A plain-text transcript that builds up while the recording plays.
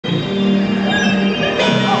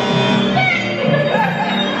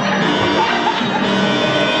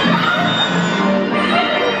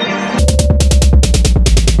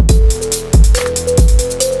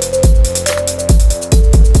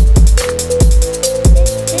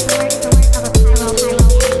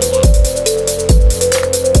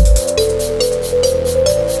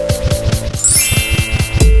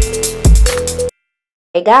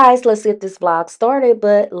guys, let's get this vlog started,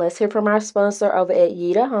 but let's hear from our sponsor over at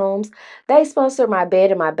Yita Homes. They sponsored my bed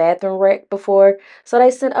and my bathroom rack before, so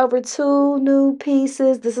they sent over 2 new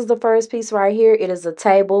pieces. This is the first piece right here. It is a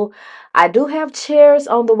table. I do have chairs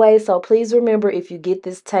on the way, so please remember, if you get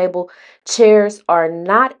this table, chairs are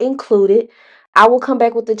not included. I will come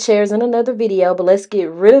back with the chairs in another video, but let's get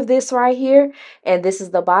rid of this right here. And this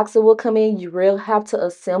is the box that will come in. You really have to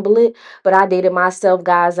assemble it, but I did it myself,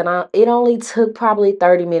 guys, and it only took probably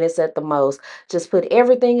 30 minutes at the most. Just put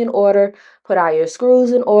everything in order, put all your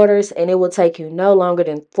screws in orders, and it will take you no longer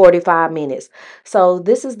than 45 minutes. So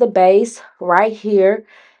this is the base right here.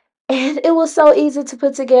 And it was so easy to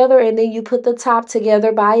put together, and then you put the top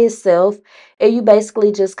together by itself, and you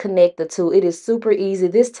basically just connect the two. It is super easy.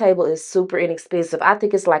 This table is super inexpensive. I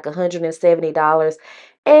think it's like $170,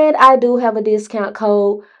 and I do have a discount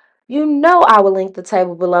code. You know I will link the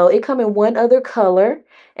table below. It comes in one other color,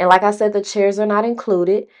 and like I said, the chairs are not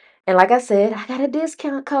included. And like I said, I got a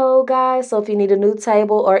discount code, guys. So if you need a new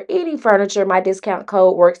table or any furniture, my discount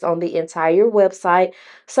code works on the entire website.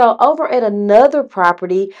 So over at another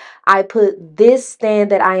property, I put this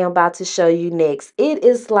stand that I am about to show you next. It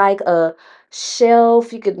is like a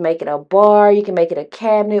shelf. You could make it a bar. You can make it a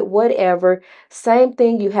cabinet, whatever. Same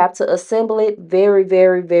thing. You have to assemble it. Very,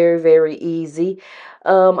 very, very, very easy.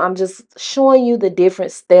 I'm just showing you the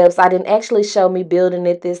different steps. I didn't actually show me building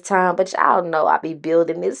it this time, but y'all know I be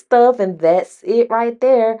building this stuff, and that's it right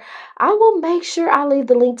there. I will make sure I leave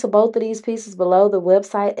the link to both of these pieces below, the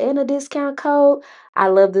website and a discount code. I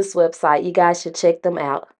love this website. You guys should check them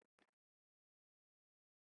out.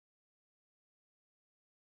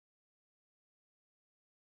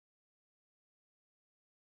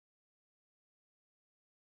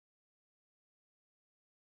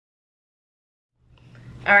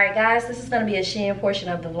 Alright guys, this is going to be a SHEIN portion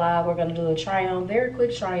of the vlog. We're going to do a try on, very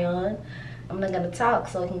quick try on. I'm not going to talk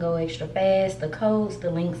so it can go extra fast. The codes,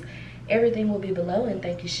 the links, everything will be below. And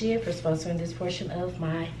thank you SHEIN for sponsoring this portion of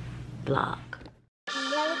my vlog.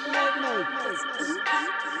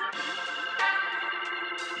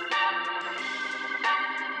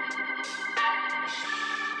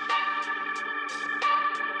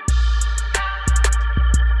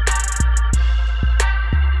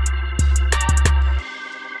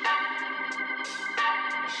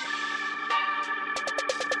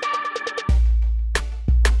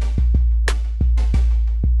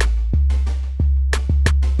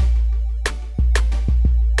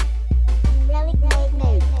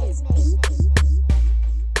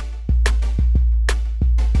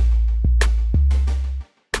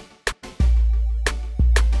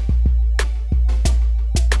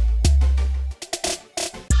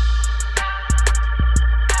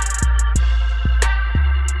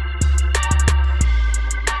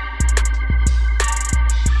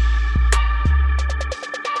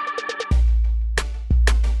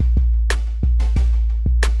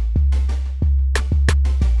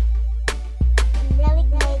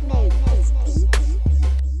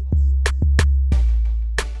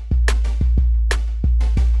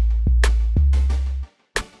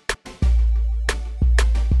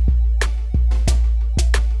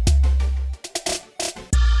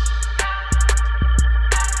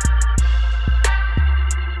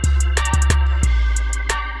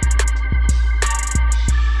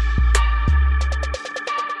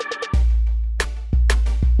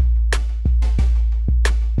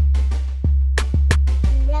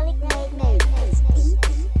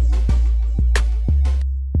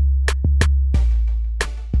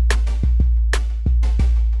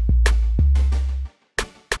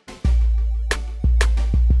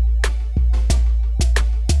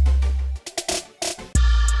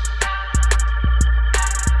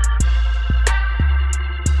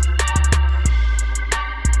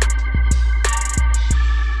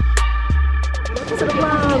 To the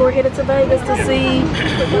vlog, we're headed to Vegas to see.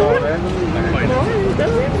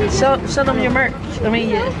 Show them your merch. I mean,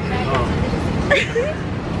 yeah.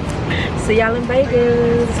 See y'all in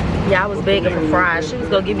Vegas. Yeah, I was begging for fries. She was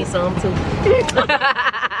gonna give me some too.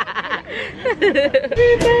 Vegas,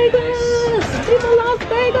 people Las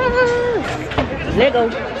Vegas. Lego,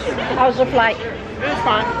 how's your flight? It's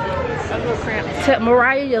fine. A little cramped. Tell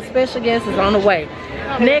Mariah your special guest is on the way.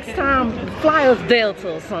 Next time, fly us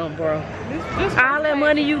Delta or something, bro. All that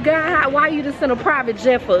money you got, why you just send a private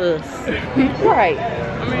jet for us? Right.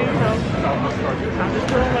 I mean, you know, I'm just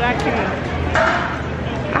doing what I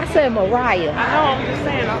can. I said Mariah. I know, I'm just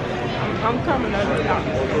saying, I'm coming over y'all.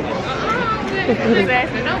 Just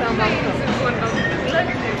asking to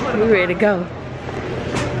come. We ready to go.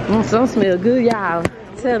 Some smell good, y'all.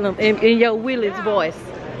 Tell them in your Willie's voice.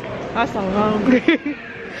 I'm so hungry.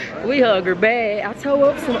 We hungry bad. I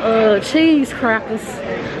tore up some cheese crackers.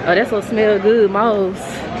 Oh, that's what smell good most.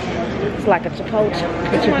 It's like a chipotle.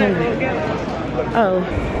 Oh.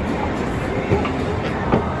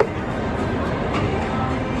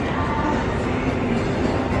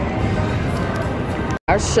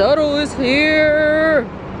 Our shuttle is here.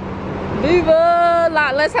 Viva!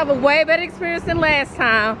 Let's have a way better experience than last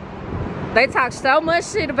time. They talked so much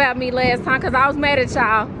shit about me last time because I was mad at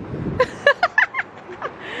y'all.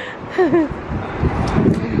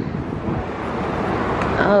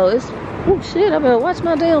 Oh, it's shit. I better watch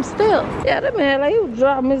my damn step. Yeah, that man, like, he was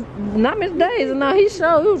dropping not Miss Daisy. No, he was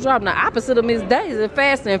dropping the opposite of Miss Daisy,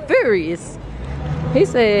 Fast and Furious. He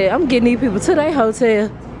said, I'm getting these people to their hotel.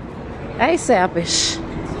 ASAP-ish.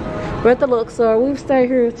 We're at the Luxor. We've stayed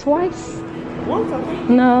here twice. One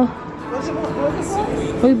time? No.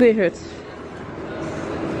 We've been here.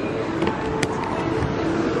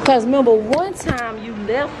 Because remember, one time you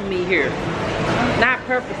left me here. Not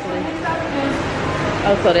purposely.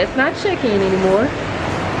 Oh, so that's not check-in anymore.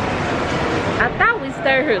 I thought we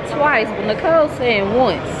stayed here twice, but Nicole said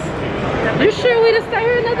once. You sure we done stay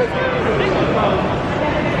here another time?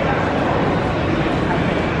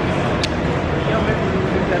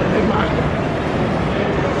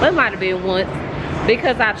 It might have been once.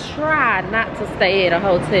 Because I tried not to stay at a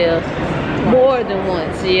hotel more than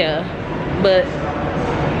once, yeah. But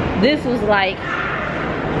this was like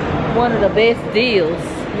one of the best deals,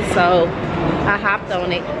 so I hopped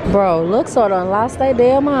on it. Bro, Luxor done lost their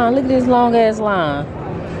damn mind. Look at this long ass line.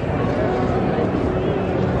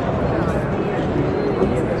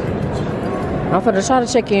 I'm finna try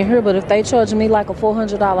to check in here, but if they charging me like a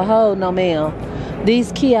 $400 hold, no ma'am.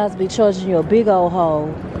 These kiosks be charging you a big old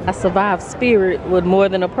hold. I survived Spirit with more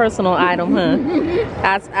than a personal item, huh?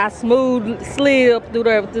 I slid up through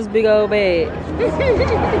there with this big old bag.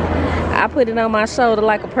 I put it on my shoulder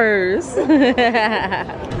like a purse.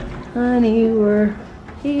 Honey, we're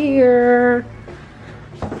here.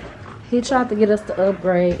 He tried to get us to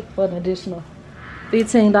upgrade for an additional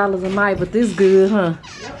 $15 a night, but this good, huh?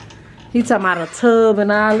 He talking about a tub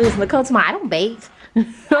and all this. Nicole told me, I don't bathe. I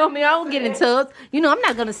mean, I don't get in tubs. You know, I'm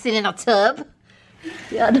not gonna sit in a tub.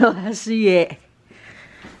 Y'all know how she at.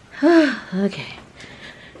 Okay.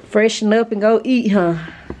 Freshen up and go eat, huh?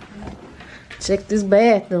 Check this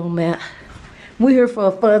bathroom out. We're here for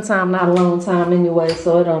a fun time, not a long time anyway,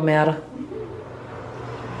 so it don't matter.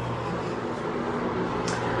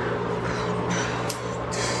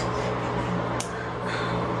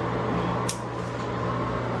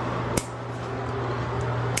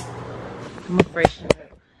 I'm gonna freshen up.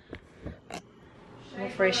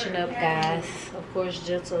 Freshen up, guys. Of course,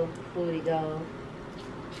 gentle before we go.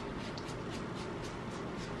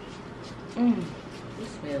 This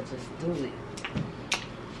smell just do it.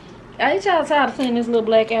 Ain't y'all tired of seeing this little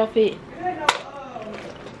black outfit?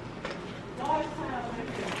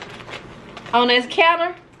 On this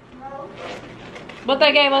counter? No. But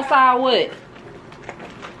they gave us our what?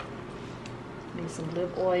 Need some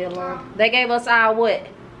lip oil on. They gave us our what?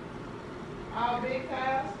 Our big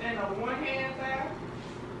size and a one-hand size.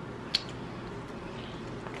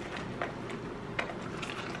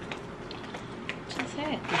 Just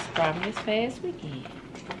had this from this past weekend.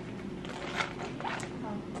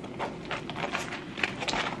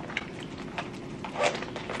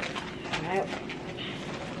 Alright.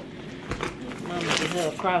 Mama get her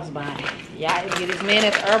a crossbody. Y'all get this man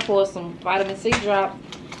at the airport some vitamin C drop.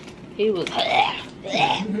 He was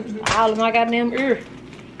all in my goddamn ear.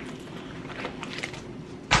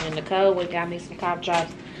 And Nicole went got me some cough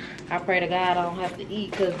drops. I pray to God I don't have to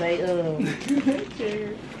eat because they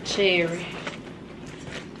cherry.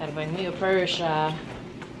 Gotta bring me a purse, y'all.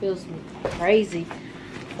 Feels crazy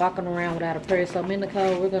walking around without a purse. So me and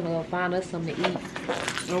Nicole, we're gonna go find us something to eat.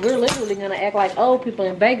 And we're literally gonna act like old people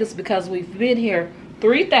in Vegas because we've been here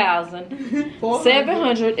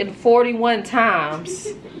 3,741 times.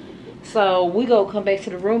 So we go come back to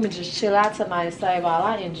the room and just chill out tonight and save all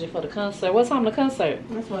our energy for the concert. What time the concert?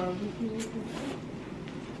 That's what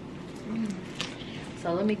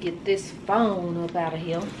So let me get this phone up out of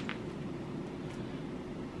here.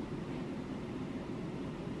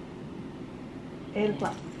 8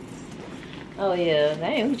 o'clock. Oh yeah,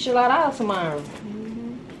 dang, we chill out all tomorrow.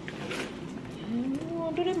 We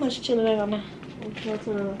won't do that much chilling out now. We'll go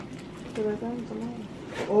to the thing tomorrow.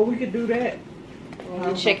 Or we could do that.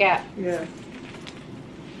 We check out. Yeah.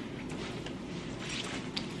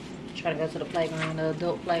 Try to go to the playground, the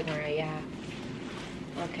adult playground, y'all.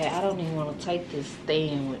 Okay, I don't even want to take this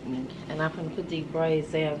stand with me. And I'm going to put these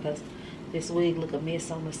braids down because this wig look a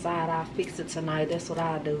mess on the side. I'll fix it tonight. That's what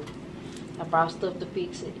I'll do. I brought stuff to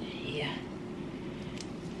fix it. Yeah.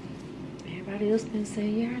 Everybody else been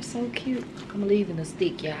saying, y'all so cute. I'm leaving the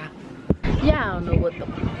stick, y'all. Y'all know what the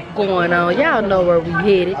going on. Y'all know where we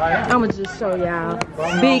headed. I'ma just show y'all.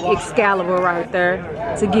 Big Excalibur right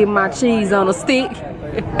there to get my cheese on a stick.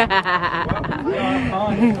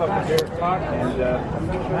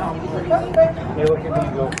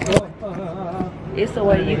 It's a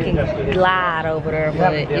way you can glide over there,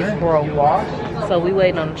 but it's broke. So we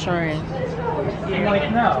waiting on the train.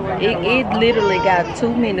 It literally got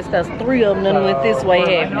 2 minutes. That's 3 of them done went this way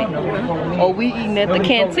happening. Or we eating at the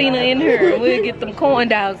cantina in here. We'll get them corn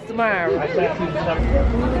dogs tomorrow.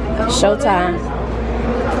 Showtime.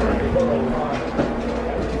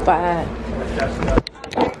 5.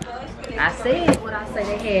 I said what I said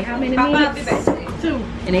they had. How many minutes? 2.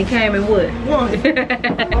 And it came in what?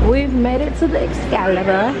 1. We've made it to the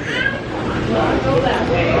Excalibur.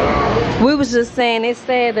 We was just saying it's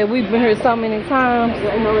sad that we've been here so many times.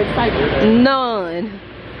 No excitement. None.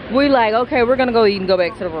 We like, okay, we're gonna go eat and go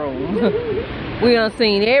back to the room. We done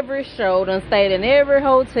seen every show, done stayed in every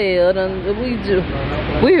hotel,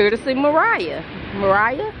 we here to see Mariah.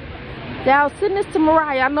 Mariah? Y'all send this to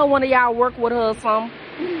Mariah. I know one of y'all work with her or something.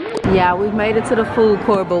 Yeah, we made it to the food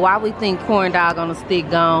court, but why we think corn dog on a stick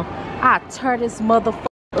gone? I tear this motherfucker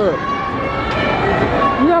up.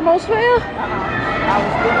 You almost fell?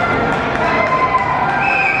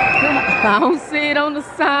 I don't see it on the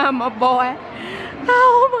sign, my boy.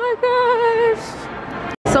 Oh my gosh.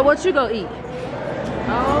 So what you gonna eat?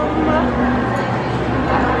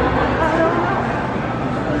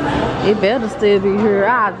 It better still be here.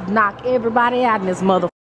 I'll knock everybody out in this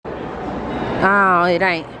motherfucker. Oh, it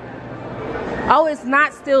ain't. Oh, it's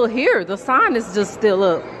not still here. The sign is just still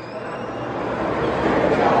up.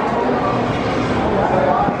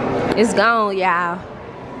 It's gone, y'all.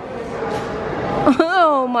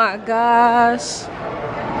 Oh my gosh.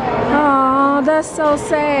 Oh, that's so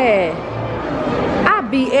sad. I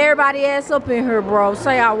beat everybody ass up in here, bro.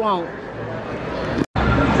 Say I won't.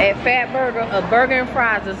 At Fat Burger, a burger and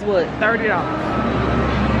fries is what? $30.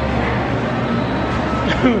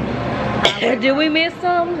 Did we miss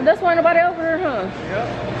something? That's why nobody over here, huh? Yep.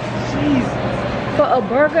 Jeez. For a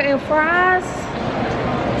burger and fries?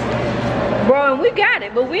 Bro, and we got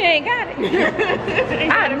it, but we ain't got it.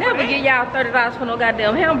 I'd never give y'all $30 for no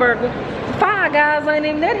goddamn hamburger. Five Guys ain't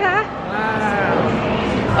even that high.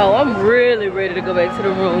 Wow. Oh, I'm really ready to go back to the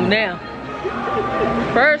room now.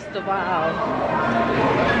 First of all,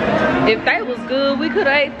 if they was good, we could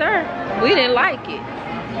have ate there. We didn't like it.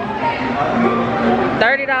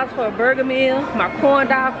 $30 for a burger meal. My corn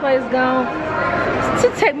dog place gone.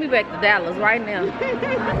 Just take me back to Dallas right now.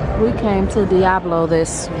 We came to Diablo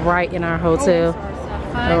that's right in our hotel.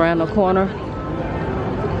 Around the corner.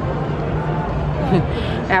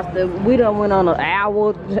 After we done went on an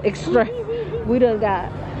hour extra. We done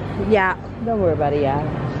got, yeah, don't worry about it, y'all.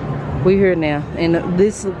 We here now. And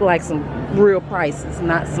this looks like some real prices,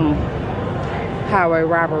 not some highway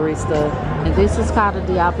robbery stuff. And this is called the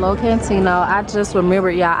Diablo Cantina. I just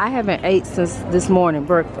remembered, y'all, I haven't ate since this morning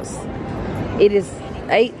breakfast. It is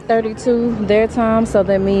 8:32 their time, so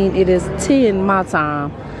that means it is 10 my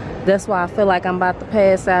time. That's why I feel like I'm about to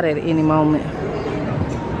pass out at any moment.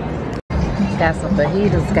 Got some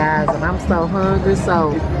fajitas, guys, and I'm so hungry,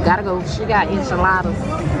 so gotta go. She got enchiladas.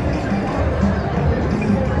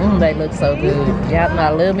 They look so good. Y'all know I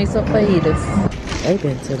love me some fajitas.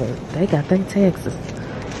 They got their taxes.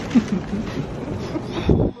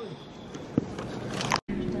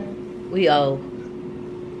 We owe.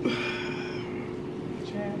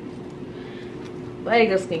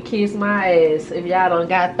 Vegas can kiss my ass if y'all done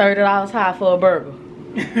got $30 high for a burger.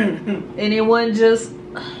 And it wasn't just,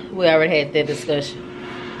 we already had that discussion.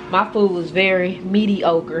 My food was very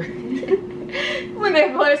mediocre. When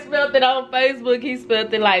that boy spelled it on Facebook, he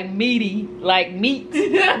spelled it like meaty, like meat,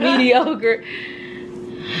 mediocre.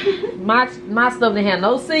 My stuff didn't have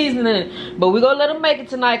no seasoning in it, but we gonna let them make it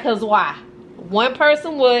tonight, cause why? One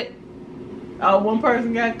person would. Oh, one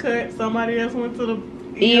person got cut. Somebody else went to the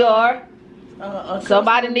ER.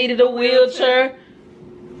 Somebody needed a wheelchair.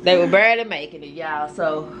 They were barely making it, y'all.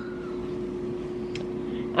 So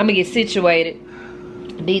I'm gonna get situated,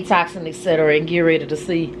 detoxing, etc., and get ready to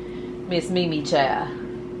see Miss Mimi child.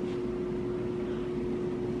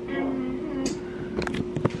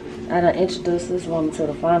 I done introduced this woman to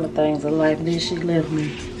the finer things of life. Then she left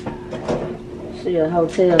me. She a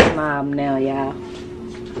hotel snob now, y'all.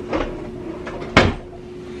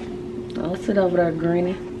 I'll sit over there,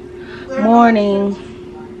 Greenie. Morning.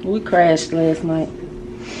 We crashed last night.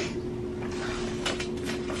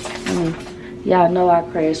 Y'all know I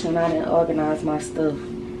crashed when I didn't organize my stuff.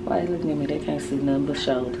 Why you looking at me? They can't see nothing but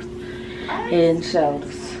shoulders. Head and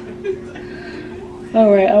shoulders.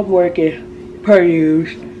 Alright, I'm working per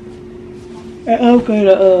usual. And I'm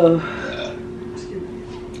gonna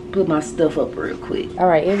put my stuff up real quick.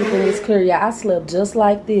 Alright, everything is clear. Yeah, I slept just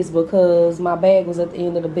like this because my bag was at the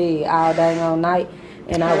end of the bed all dang all night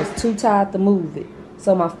and I was too tired to move it.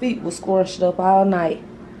 So my feet were scrunched up all night.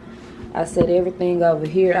 I set everything over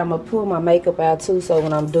here. I'm gonna pull my makeup out too so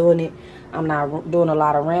when I'm doing it, I'm not doing a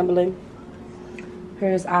lot of rambling.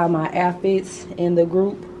 Here's all my outfits in the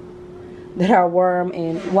group that I wear them.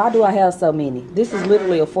 And why do I have so many? This is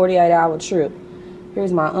literally a 48-hour trip.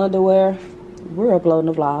 Here's my underwear. We're uploading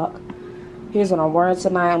the vlog. Here's what I'm wearing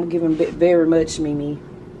tonight. I'm giving very much Mimi.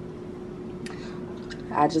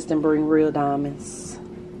 I just didn't bring real diamonds.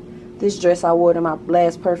 This dress I wore in my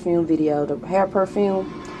last perfume video, the hair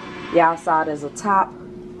perfume. Y'all saw it as a top.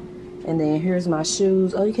 And then here's my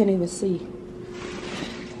shoes. Oh, you can't even see.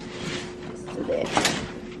 Let's do that.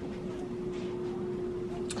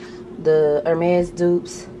 The Hermes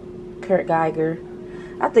dupes, Kurt Geiger.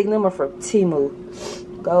 I think them are from Temu.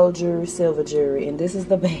 Gold jewelry, silver jewelry. And this is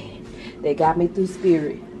the band that got me through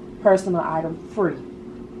Spirit. Personal item free.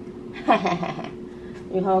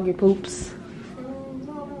 You hungry, poops?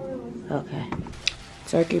 Okay.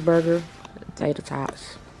 Turkey burger, potato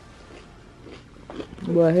tots.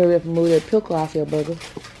 Boy, hurry up and move that pickle off your burger.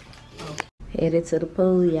 Headed to the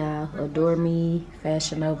pool, y'all. Adore Me,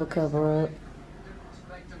 Fashion Nova cover up.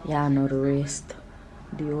 Y'all know the rest.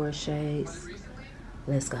 Dior shades.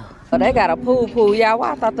 Let's go. Oh, they got a pool, y'all.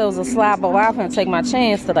 Well, I thought that was a slide, but I was gonna take my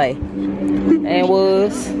chance today. And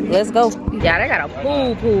was, let's go. Yeah, they got a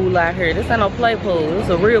pool out here. This ain't no play pool. This is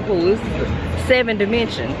a real pool. This is 7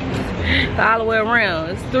 dimension. All the way around.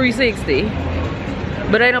 It's 360.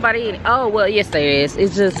 But ain't nobody in it. Oh, well, yes, there is.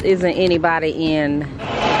 It just isn't anybody in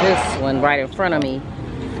this one right in front of me.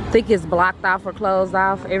 I think it's blocked off or closed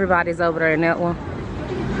off. Everybody's over there in that one.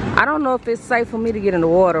 I don't know if it's safe for me to get in the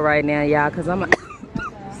water right now, y'all, because I'm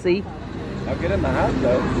see? I'll get in the house,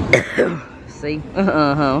 though. See?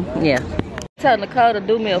 Yeah. Tell Nicole to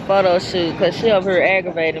do me a photo shoot because she over here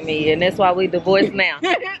aggravating me, and that's why we divorced now.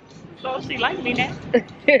 So she like me now.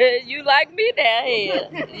 You like me now,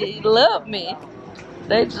 yeah. You love me.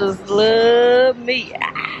 They just love me.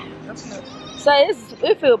 So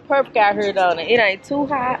it feels perfect out here, don't it? It ain't too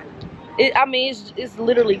hot. I mean, it's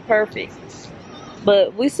literally perfect.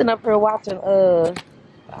 But we sitting up here watching, I'm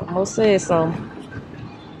gonna say something.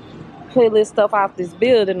 Put this stuff off this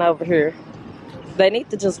building over here. They need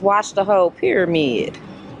to just watch the whole pyramid.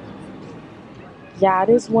 Y'all,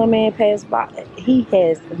 this one man passed by. He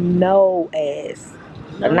has no ass.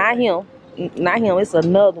 Not him. Not him. It's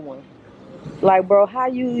another one. Like, bro, how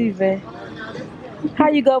you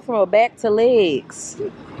go from a back to legs?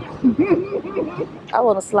 I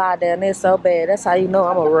want to slide down there so bad. That's how you know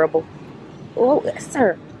I'm a rebel. Oh,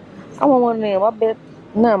 sir. I want one of them. I bet.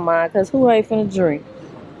 Never mind, because who ain't finna drink?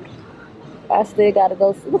 I still gotta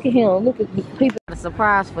go. Look at him. Look at the people. Got a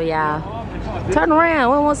surprise for y'all. Turn around.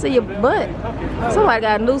 We don't want to see your butt. Somebody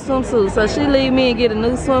got a new swimsuit. So she leave me and get a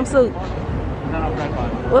new swimsuit.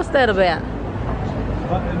 What's that about?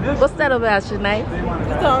 What's that about, Shanae?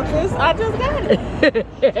 I just got it.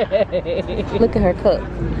 Look at her cup.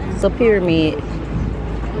 It's a pyramid.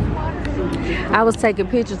 I was taking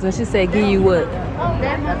pictures and she said, give you what?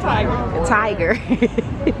 A tiger.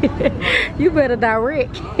 You better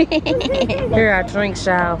direct. Here our drink,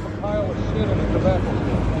 y'all.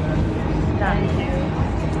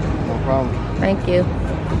 No problem. Thank you.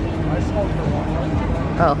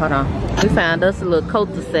 Oh, hold on. We found us a little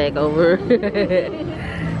cul-de-sac over.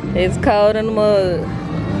 It's cold in the mud.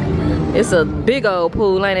 It's a big old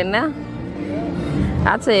pool, ain't it now?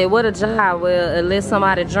 I tell you, what a job. Well, unless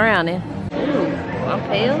somebody drowning. Ooh, I'm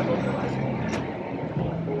pale.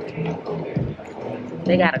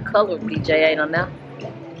 They got a color BJ, ain't on now.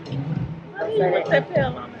 You look that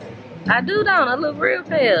pale on it. I do, don't I? Look real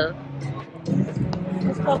pale.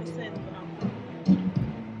 It's close to it.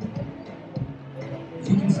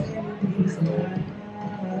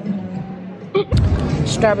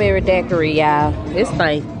 Strawberry daiquiri, y'all. This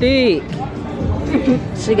thing thick.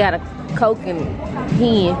 She got a Coke and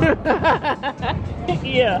hen.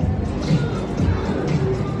 Yeah.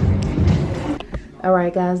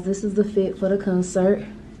 Alright guys, this is the fit for the concert.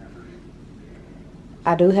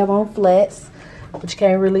 I do have on flats, but you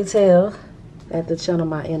can't really tell at the chin of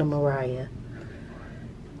my inner Mariah.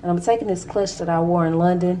 And I'm taking this clutch that I wore in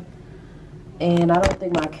London, and I don't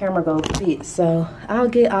think my camera gonna fit, so I'll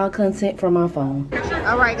get all content from my phone.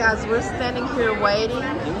 Alright guys, we're standing here waiting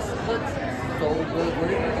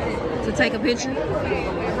to take a picture.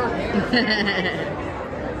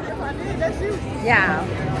 Yeah.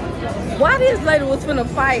 Why this lady was finna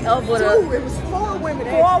fight over the... It was 4 women.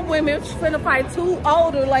 4 women finna fight 2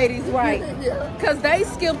 older ladies, right? Yeah. Cause they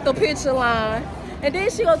skipped the picture line. And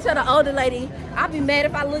then she gonna tell the older lady, I'll be mad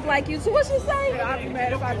if I look like you too. What she say? Yeah, I'd be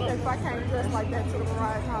mad if I can't dress like that to the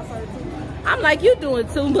Mariah concert too. I'm like, you doing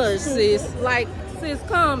too much, sis. Like, sis,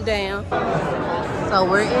 calm down. So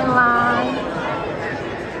we're in line.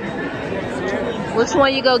 Which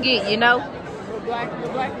one you go get, you know? The black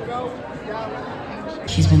and gold.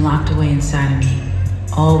 She's been locked away inside of me,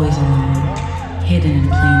 always alone, hidden in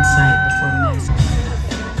plain sight before mass.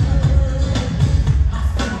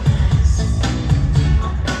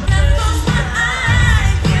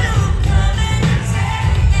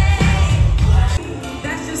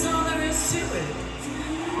 That's just all there is to it.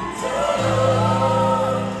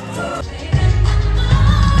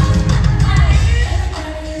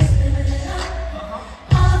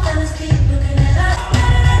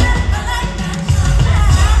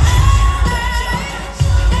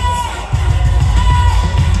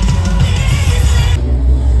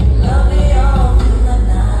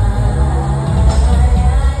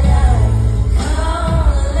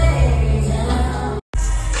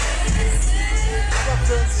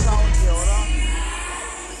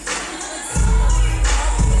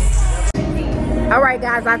 Alright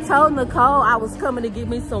guys, I told Nicole I was coming to get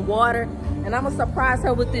me some water and I'm gonna surprise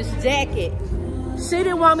her with this jacket. She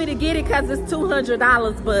didn't want me to get it because it's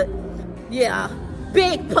 $200, but yeah,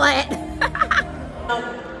 big plat.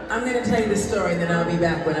 I'm gonna tell you the story and then I'll be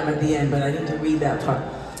back when I'm at the end, but I need to read that part.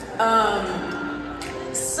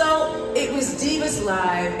 So it was Divas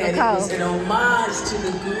Live and it was an homage to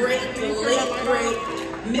the great, late, great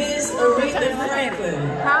Miss Aretha Franklin.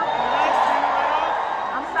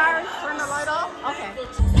 I'm sorry, turn the light off? Okay.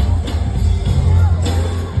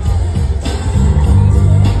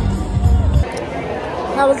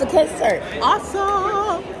 How was the concert?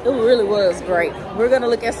 Awesome! It really was great. We're gonna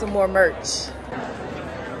look at some more merch.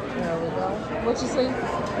 There we go. What you see?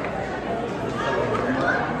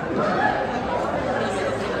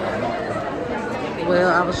 Well,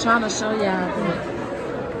 I was trying to show y'all,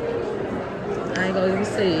 but I ain't gonna even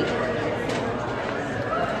see it.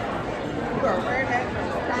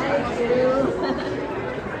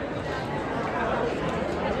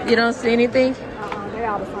 You don't see anything?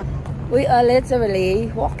 We are literally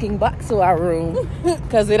walking back to our room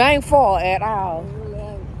because it ain't far at all.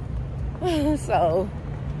 So,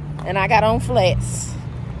 and I got on flats.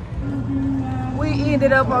 We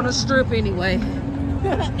ended up on the strip anyway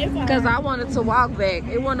because I wanted to walk back.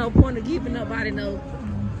 It wasn't no point of giving nobody no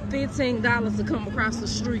 $15 to come across the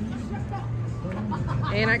street.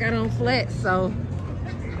 And I got on flats, so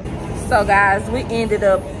guys, we ended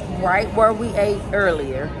up right where we ate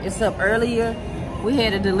earlier. It's up earlier. We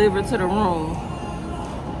had to deliver to the room.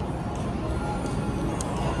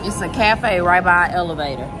 It's a cafe right by our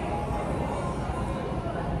elevator.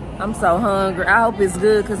 I'm so hungry. I hope it's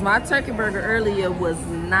good because my turkey burger earlier was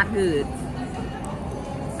not good.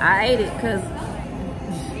 I ate it because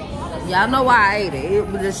y'all know why I ate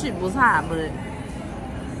it. The shit was hot, but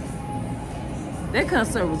that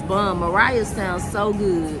concert was bum. Mariah sounds so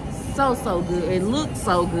good. So good. It looked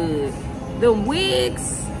so good. The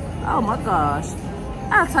wigs, oh my gosh.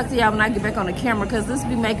 I'll talk to y'all when I get back on the camera because this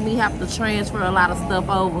be making me have to transfer a lot of stuff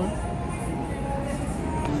over.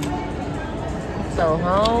 So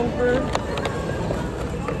hungry.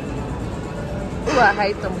 Ooh, I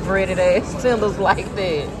hate them breaded ass tenders like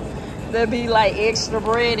that. They be like extra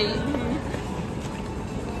bready.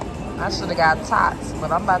 I should have got tots,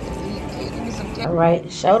 but I'm about to eat. Can you give me some cake? All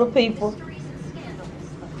right, show the people.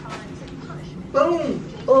 Boom.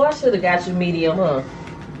 Oh, I should have got you medium, huh?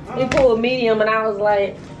 He pulled medium and I was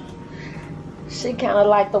like, she kind of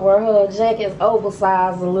like to wear her jacket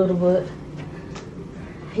oversized a little bit.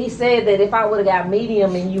 He said that if I would have got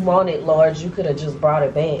medium and you wanted large, you could have just brought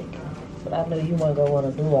it back. But I knew you weren't going to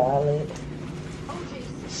want to do all that.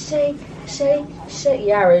 Shake, shake, shake.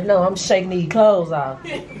 You already know I'm shaking these clothes off.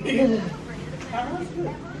 Turn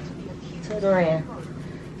around.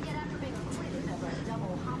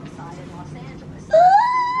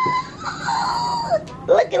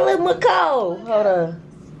 Look at little McCall. Hold on.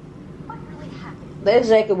 That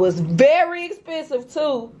jacket was very expensive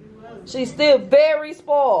too. She's still very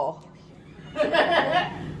spoiled.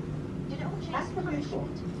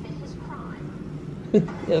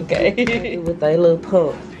 Okay. With that little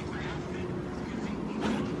pump.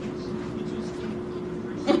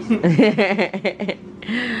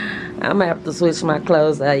 I'm gonna have to switch my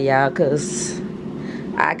clothes out, y'all, because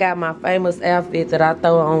I got my famous outfit that I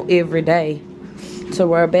throw on every day to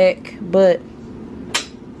wear back, but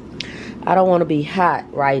I don't want to be hot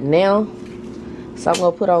right now. So I'm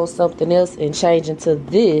gonna put on something else and change into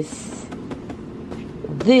this.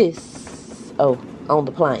 Oh, on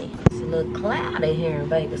the plane. It's a little cloudy here in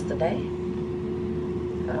Vegas today.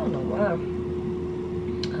 I don't know why.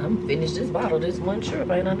 I'm finished this bottle this one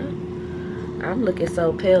trip, ain't I know? I'm looking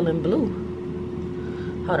so pale and blue.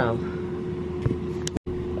 Hold on.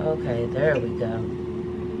 Okay, there we go.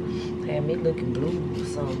 Had me looking blue or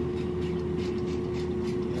something.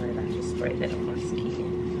 Alright, I just sprayed that on my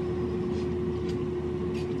skin.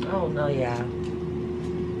 I don't know, y'all.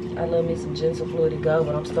 I love me some Gentle Fluid to go,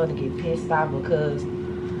 but I'm starting to get pissed off because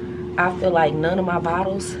I feel like none of my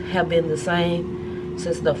bottles have been the same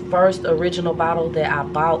since the first original bottle that I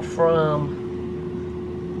bought from,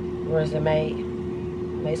 where is it made?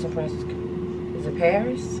 Mason Francis. Is it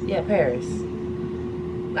Paris? Yeah, Paris.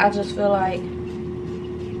 I just feel like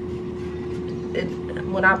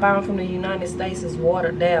when I buy them from the United States, it's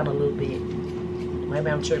watered down a little bit. Maybe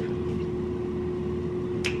I'm tripping.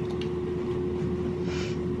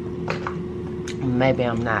 Maybe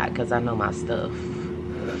I'm not, because I know my stuff.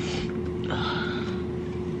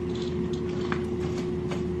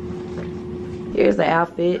 Here's the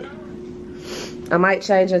outfit. I might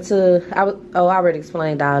change it to, I already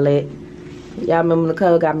explained all that. Y'all remember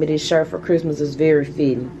Nicole got me this shirt for Christmas. It's very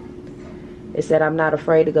fitting. It said, I'm not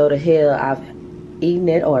afraid to go to hell. I've eaten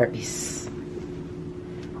at Arby's.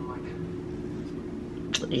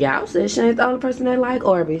 Y'all said she ain't the only person that like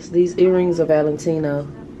Arby's. These earrings are Valentino.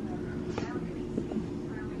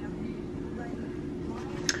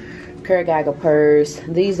 Carey Geiger purse.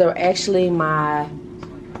 These are actually my,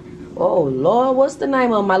 oh Lord, what's the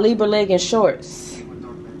name of my Libra legging shorts?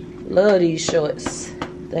 Love these shorts.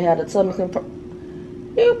 They have the tummy control.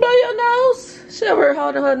 You blow your nose? She ever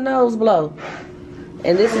holding her nose blow.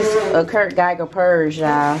 And this is a Carey Geiger purse,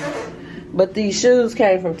 y'all. But these shoes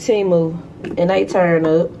came from Temu and they turn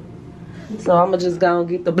up. So I'm gonna just go and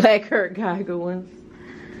get the black Carey Geiger ones.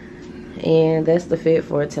 And that's the fit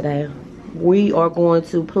for today. We are going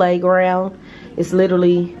to Playground. It's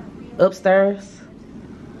literally upstairs.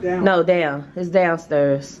 Down. No, down. It's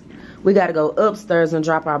downstairs. We got to go upstairs and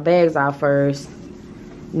drop our bags off first.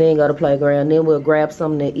 Then go to Playground. Then we'll grab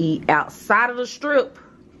something to eat outside of the strip.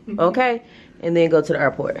 Okay? And then go to the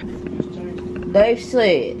airport. Dave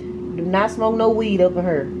said, do not smoke no weed up in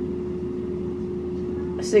her.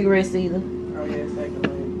 Cigarettes either. Oh, yeah,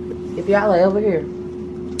 second. If y'all are ever here,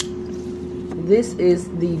 this is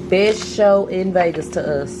the best show in Vegas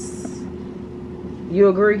to us. You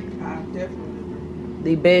agree? I definitely agree.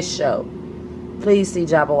 The best show. Please see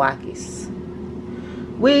Jabberwockies.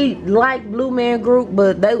 We like Blue Man Group,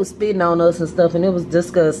 but they was spitting on us and stuff, and it was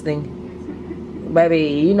disgusting.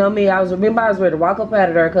 Baby, you know me, I was ready to walk up out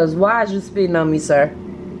of there, because why is you spitting on me, sir?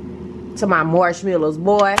 To my marshmallows,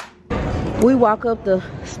 boy. We walk up the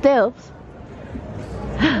steps.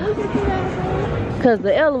 Because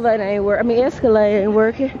the elevator ain't working. I mean, escalator ain't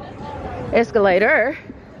working. Escalator.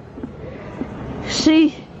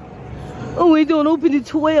 We don't open at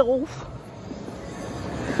 12.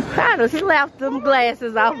 I just slapped them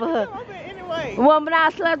glasses off of her. Anyway. Woman,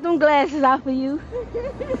 I slapped them glasses off of you.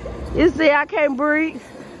 You see, I can't breathe.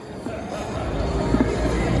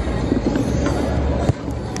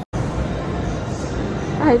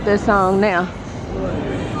 I hate that song now.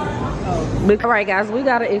 Alright guys, we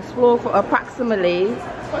gotta explore for approximately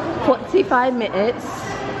 45 minutes.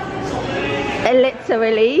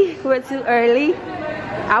 Literally, we're too early.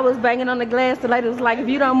 I was banging on the glass, the lady was like, if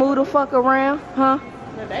you don't move the fuck around, huh?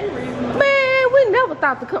 Man, we never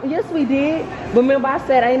thought to come. Yes, we did. But remember I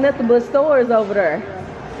said ain't nothing but stores over there.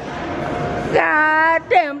 God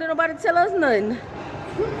damn, didn't nobody tell us nothing.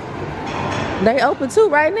 They open too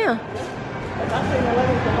right now.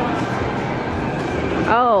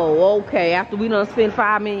 Oh, okay. After we done spent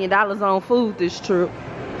 $5 million on food this trip.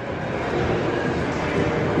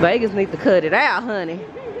 Vegas need to cut it out, honey.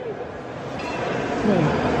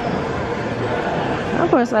 I'm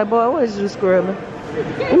gonna say, boy, what is you scrubbing?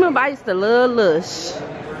 Remember, I used to love Lush.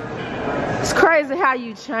 It's crazy how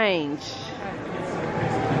you change.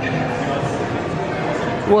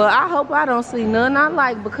 Well, I hope I don't see none I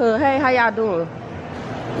like because, hey, how y'all doing?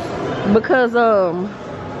 Because, I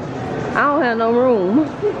don't have no room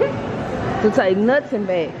to take nothing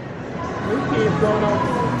back. New kids going on.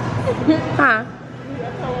 Huh? I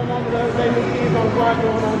told my mama the other day, new kids on the block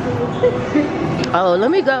going on too. Oh,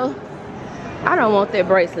 let me go. I don't want that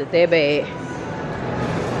bracelet that bad.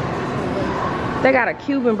 They got a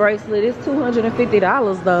Cuban bracelet. It's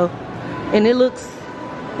 $250 though. And it looks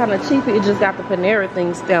kind of cheap. It just got the Panera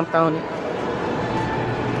thing stamped on it.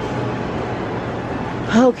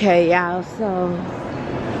 Okay, y'all, so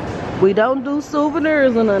We don't do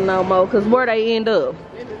souvenirs or nothing no more, cause where they end up?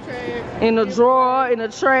 In the trash. In the drawer, in the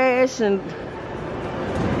trash, and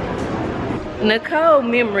Nicole's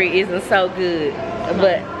memory isn't so good,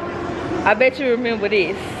 but I bet you remember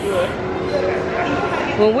this.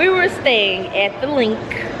 When we were staying at the link,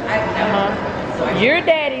 your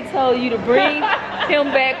daddy told you to bring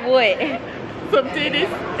him back what? Some titties.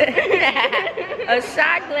 A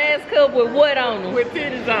shot glass cup with what on them? With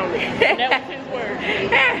titties on it. That was his word.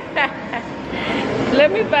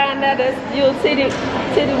 Let me find out that you titty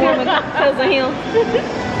woman because of him.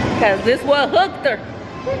 Cause this what hooked her.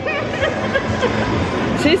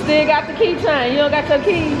 She still got the keychain. You don't got your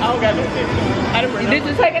keys? I don't got no titties. I didn't remember. Did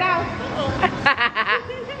you take it out?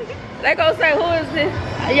 They gonna say, who is this?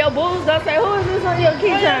 Your boo's gonna say, who is this on your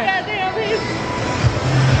keychain? Goddamn this.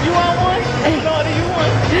 You want one? No, you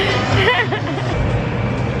want?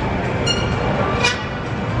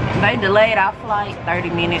 They delayed our flight 30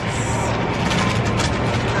 minutes.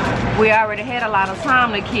 We already had a lot of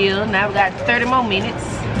time to kill. Now we got 30 more minutes.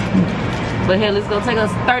 But hell, it's gonna take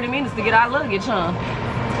us 30 minutes to get our luggage, huh?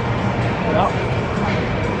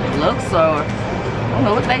 Looks so. I don't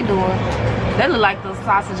know what they doing. They look like the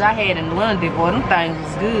sausage I had in London, boy. Them things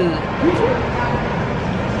was good.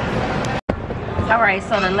 Alright,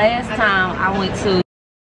 so the last time I went to,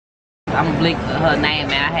 I'm gonna blink her name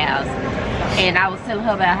at our house, and I was telling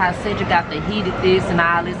her about how Cedric got the heated this and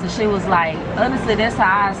all this, and she was like, honestly, that's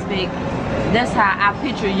how I expect, that's how I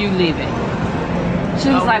picture you living. She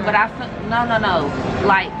was like, but I feel, no,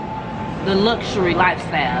 like the luxury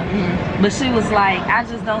lifestyle. But she was like, I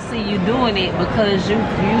just don't see you doing it because you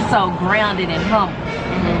so grounded and humble.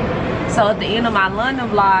 So at the end of my London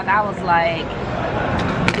vlog, I was like,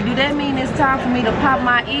 do that mean it's time for me to pop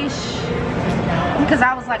my ish? Because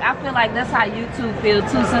I was like, I feel like that's how YouTube feel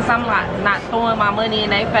too, since I'm like not throwing my money in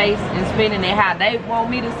their face and spending it how they want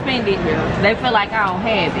me to spend it. They feel like I don't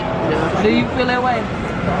have it. Do you feel that way?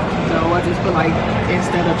 No, I just feel like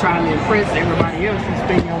instead of trying to impress everybody else, you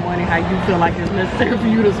spend your money how you feel like it's necessary for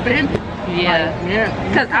you to spend it. Yeah. Like, yeah.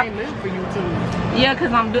 Because I live for YouTube. Yeah,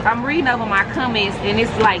 because I'm reading over my comments and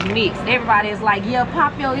it's like mixed. Everybody is like, yeah,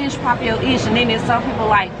 pop your ish. And then there's some people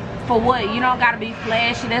like, for what? You don't gotta be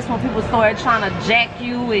flashy. That's when people start trying to jack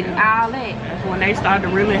you and all that. That's when they start to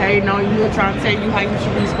really hating on you and trying to tell you how you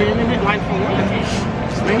should be spending it. Like, for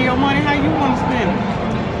what? Spend your money how you want to spend it.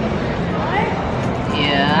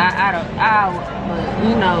 Yeah, but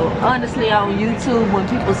you know, honestly on YouTube, when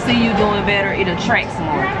people see you doing better, it attracts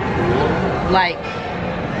more. Like,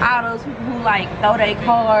 all those people who like throw their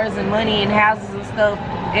cars and money and houses and stuff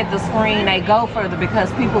at the screen, they go further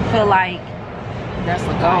because people feel like that's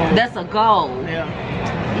a goal. That's a goal. Yeah.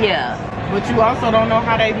 Yeah. But you also don't know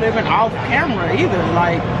how they living off camera either.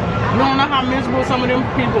 Like, you don't know how miserable some of them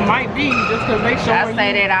people might be just because they showing I say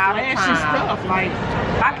you that all the flashy time. stuff. Like,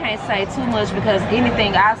 I can't say too much because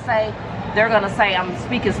anything I say, they're gonna say I'm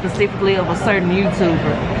speaking specifically of a certain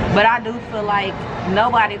YouTuber. But I do feel like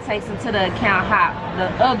nobody takes into the account how the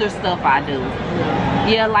other stuff I do.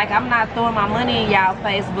 Yeah, like I'm not throwing my money in y'all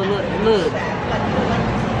face, but look.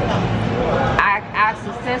 I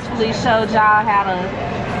successfully showed y'all how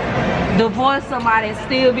to divorce somebody and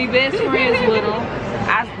still be best friends with them.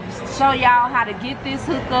 I show y'all how to get this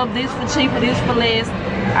hooked up, this for cheaper, this for less.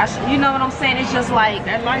 You know what I'm saying? It's just like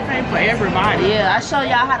that life ain't for everybody. Yeah, I show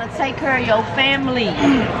y'all how to take care of your family.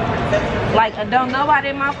 Like, don't nobody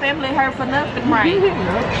in my family hurt for nothing, right?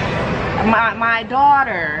 my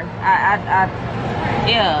daughter,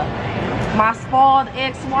 yeah, my spoiled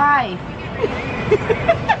ex-wife.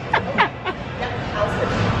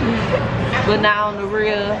 But now on the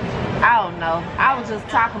real, I don't know. I was just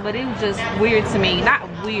talking, but it was just weird to me. Not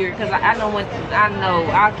weird, because I know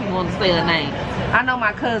I'll keep wanting to say her name. I know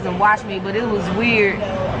my cousin watched me, but it was weird.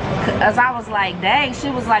 As I was like, dang, she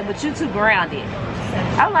was like, but you too grounded.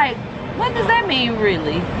 I'm like, what does that mean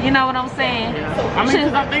really? You know what I'm saying? Yeah. I mean,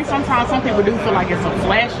 because I think sometimes some people do feel like it's a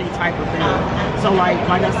flashy type of thing. So like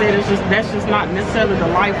I said, that's just not necessarily the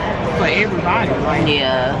life for everybody. Like,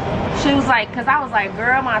 yeah. She was like, because I was like,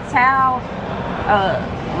 girl, my towels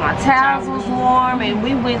was warm and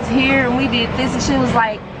we went here and we did this, and she was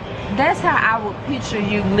like, that's how I would picture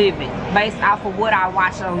you living based off of what I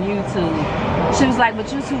watch on YouTube. She was like,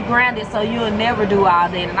 but you too grounded, so you'll never do all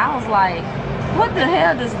that. And I was like, what the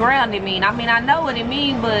hell does grounded mean? I mean, I know what it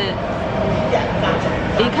means, but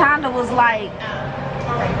it kind of was like,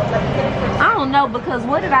 I don't know, because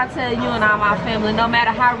what did I tell you and all my family? No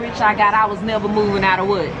matter how rich I got, I was never moving out of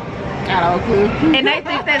what? And they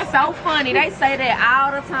think that's so funny. They say that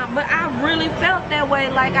all the time, but I really felt that way.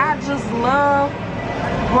 Like, I just love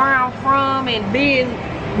where I'm from and being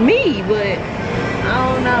me, but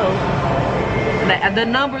I don't know. The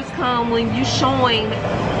numbers come when you showing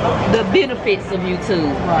the benefits of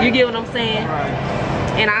YouTube. Right. You get what I'm saying? Right.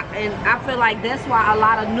 And I feel like that's why a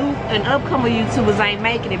lot of new and upcoming YouTubers ain't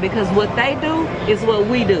making it, because what they do is what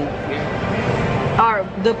we do. Or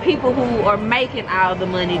the people who are making all the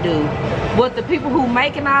money do. What the people who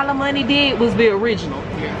making all the money did was be original.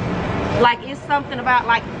 Yeah. Like, it's something about,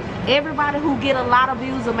 like, everybody who get a lot of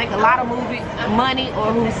views or make a lot of money,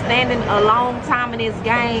 or who's standing a long time in this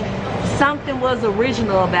game, something was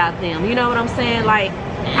original about them. You know what I'm saying? Like,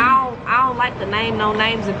 I don't like to name no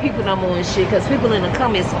names and people no more and shit, because people in the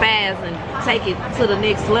comments spaz and take it to the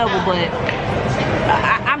next level. But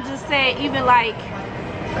I'm just saying, even like,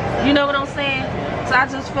 you know what I'm saying? So I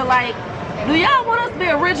just feel like, do y'all want us to be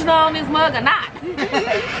original on this mug or not?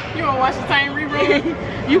 You wanna watch the same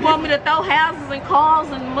rerun? You want me to throw houses and cars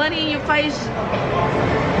and money in your face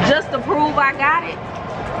just to prove I got it?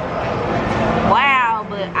 Wow,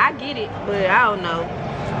 but I get it, but I don't know.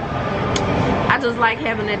 I just like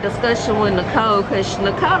having that discussion with Nicole, because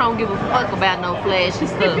Nicole don't give a fuck about no flashy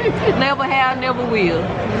stuff. Never have, never will.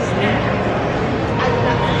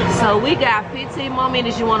 So we got 15 more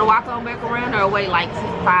minutes. You want to walk on back around or wait like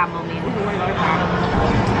 5 more minutes?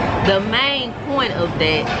 The main point of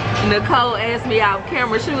that, Nicole asked me off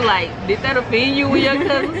camera, she was like, did that offend you when your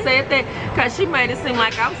cousin said that? Because she made it seem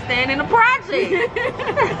like I'm staying in the project.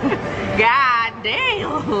 God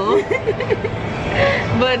damn.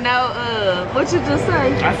 But no, what you just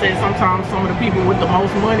say? I said sometimes some of the people with the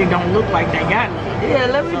most money don't look like they got none. Yeah,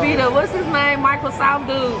 let me be the, what's his name, Microsoft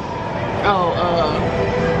dude? Oh,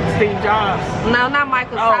 Steve Jobs. No, not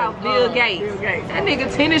Microsoft, Bill Gates. Bill Gates. That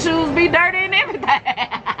nigga tennis shoes be dirty and everything.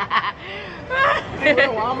 They wear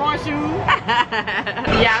Walmart shoes.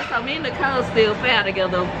 Yeah, so me and Nicole still foul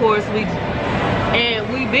together, of course. We've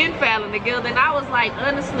been fouling together, and I was like,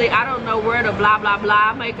 honestly, I don't know where the blah blah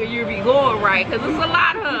blah make a year be going right, because it's a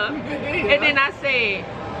lot, huh? And then I said,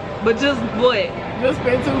 but just what? Just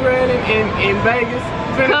spent $2 grand in Vegas.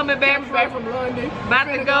 Coming back from London. About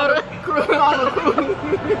to go to cruise.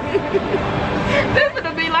 This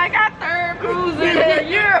gonna be like our 3rd cruise in a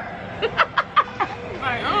year.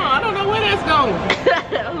 Like, I don't know where that's going.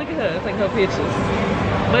 Oh, look at her, take her pictures.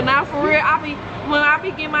 But now for real, when I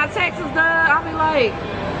be getting my taxes done, I be like,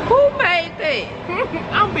 who made that?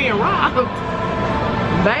 I'm being robbed.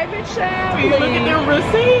 Baby child, Look at them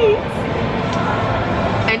receipts.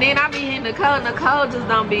 And then I be hitting Nicole. Nicole just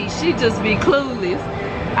don't be, she just be clueless.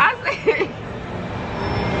 I said,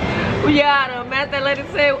 yeah, man, that lady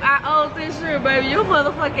said, I owe this shirt, baby. You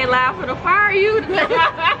motherfucking lie for the fire you today.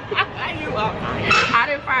 I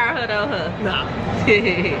didn't fire her though, huh? No.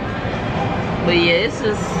 But yeah, it's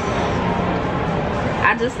just,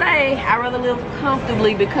 I just say, I'd rather live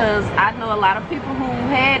comfortably, because I know a lot of people who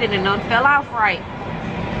had it and done fell off right.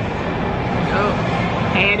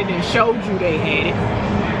 Had it and showed you they had it.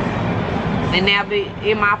 And now be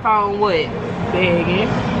in my phone what? Begging.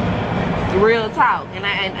 Real talk. And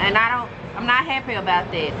I'm not happy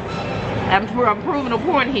about that. I'm proving a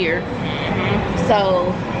point here.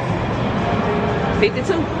 So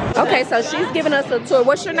 52. Okay, so she's giving us a tour.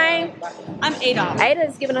 What's your name? I'm Ada. Ada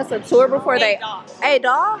is giving us a tour before Ada.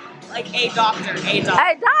 Ada? Like a doctor, Ada.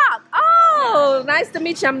 Hey, Doc. Oh, nice to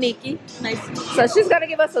meet you. I'm Nikki. Nice to meet you. So she's going to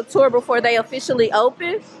give us a tour before they officially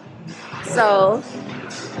open. So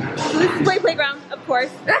this is Play Playground, of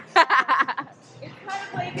course. It's kind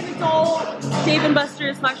of like an adult Dave &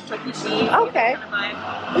 Buster's / Chuck E. Cheese. Okay. Kind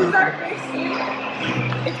of this is our first game.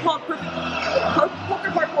 It's called Poker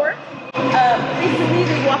Parkour. Basically,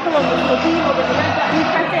 they walk along with the beam over the red button,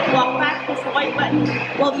 press it, walk back, press the white button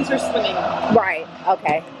while these are swinging. Right.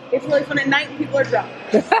 Okay. It's really fun at night when people are drunk.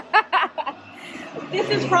 This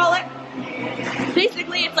is Frolic.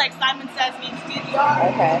 Basically, it's like Simon Says meets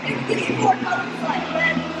DDR. Okay. It's 4 colors like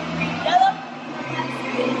red, green, yellow.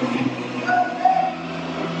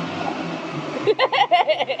 Do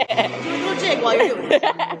a little jig while you're doing it.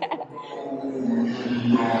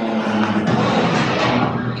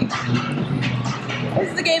 This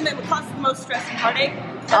is the game that would cause the most stress and heartache.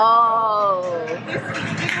 Oh. This is the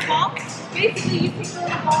bigger ball. Basically, you pick the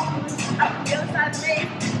little ball out the other side of the maze.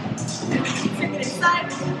 Stick it inside.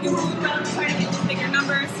 You move around trying to get the bigger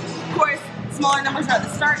numbers. Of course, smaller numbers are at the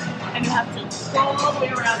start, and you have to go all the way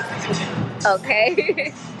around.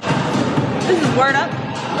 Okay. This is Word Up.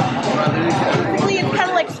 Basically, it's kind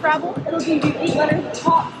of like Scrabble. It'll give you 8 letters at the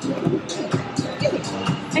top.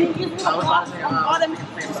 And you use little blocks on the bottom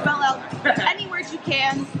to spell out any words you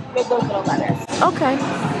can with those little letters. Okay.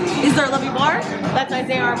 This is our Love You Bar. That's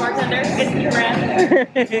Isaiah, our bartender. It's new brand.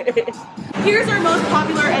 Here's our most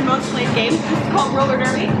popular and most played game. This is called roller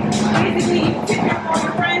derby. Basically, you sit there with all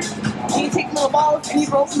your friends, and you take little balls and you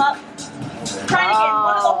roll them up, trying to get in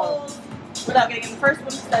one of the holes without getting in the first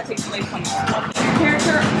one, so that takes away points. Your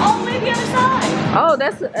character all the way to the other side. Oh,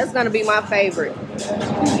 that's gonna be my favorite.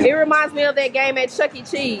 It reminds me of that game at Chuck E.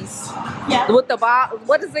 Cheese. Yeah. With the ball.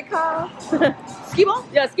 What is it called? Skee ball?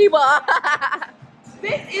 Yeah, skee ball.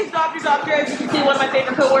 This is Dr. As you can see, one of my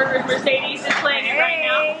favorite co-workers, Mercedes, is playing it right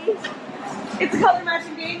now. It's a color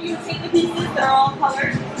matching game. You take the pieces that are all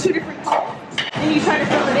colored, 2 different colors, and you try to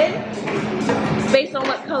fill it in based on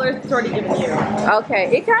what colors it's already given you. Okay,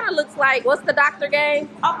 it kind of looks like, what's the doctor game?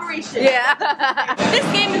 Operation. Yeah. This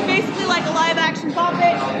game is basically like a live action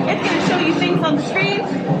puppet. It's going to show you things on the screen,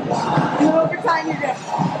 and over time you're going to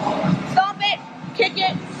stomp it, kick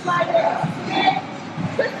it, slide it, spin it,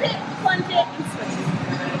 twist it, plunge it, and switch it.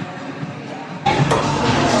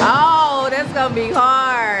 Oh, that's gonna be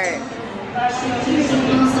hard.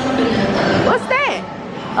 What's that?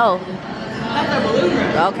 Oh. That's our balloon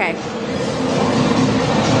room. Okay.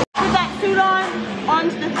 Put that suit on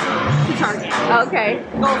to target. Okay.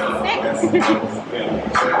 Go stick.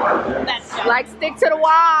 That's just Like stick to the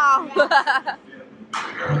wall.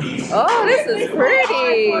 Oh, this is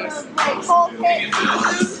pretty. like whole kit.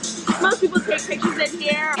 Most people take pictures in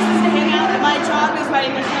here. To hang out at my job is right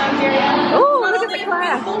in the sound area. Oh, look at the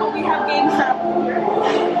clouds. But we have games set up here.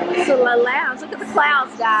 It's a little lounge. Look at the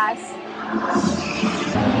clouds, guys.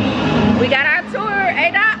 We got our tour.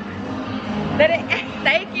 Hey, Doc.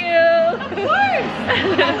 Thank you. Of course. I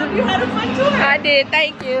hope you had a fun tour. I did.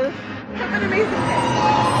 Thank you. Have an amazing day.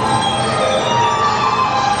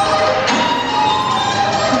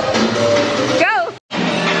 Go.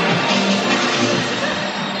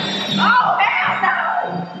 Oh, hell no!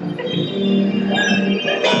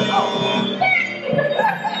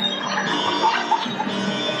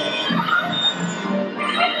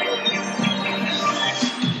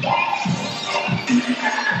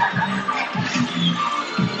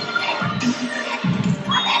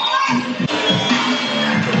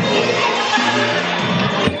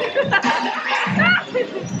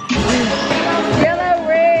 Yellow,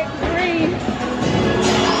 red, green.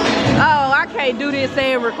 Oh, I can't do this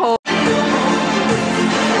and record.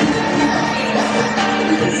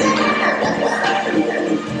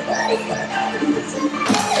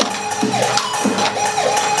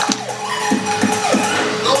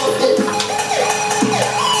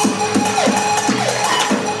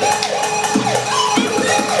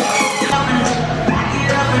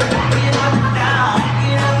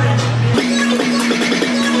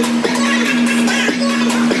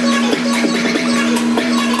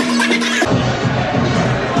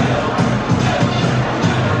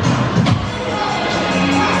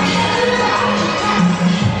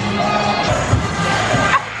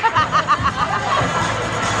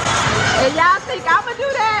 And y'all think I'm gonna do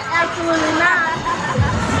that? Absolutely not.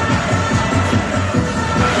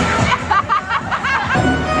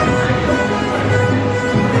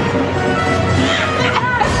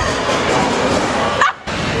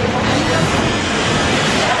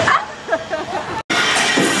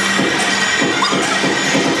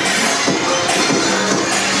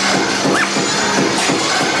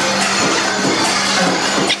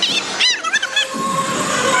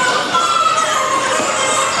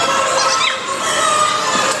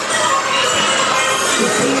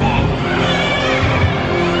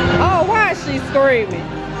 Oh, why is she screaming?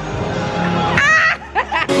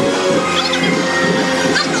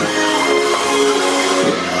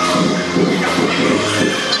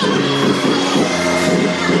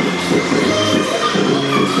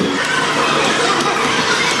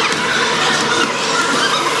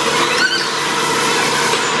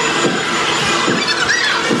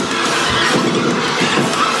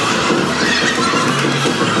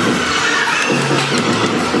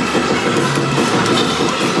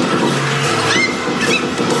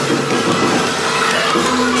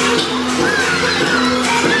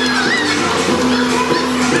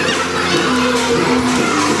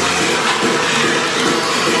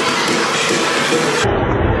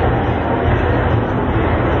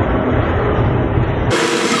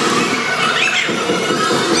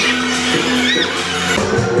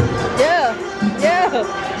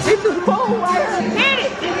 It's the pole right here. Hit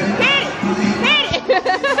it! Hit it! Hit it!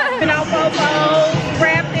 And on fofos,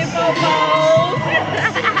 wrapped in fofos.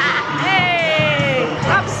 Hey!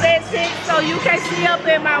 I'm sensitive, so you can't see up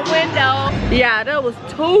in my window. Yeah, that was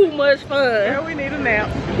too much fun. Yeah, we need a nap.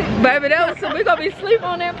 Baby, that was so we gonna be sleep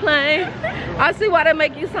on that plane. I see why they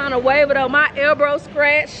make you sound a way, but my elbow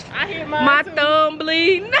scratched. I hear mine my too. thumb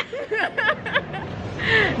bleeding.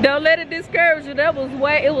 Don't let it discourage you. That was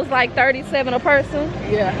way, it was like 37 a person.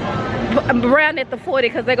 Yeah. Around at the 40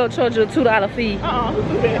 because they gonna charge you a $2 fee. Who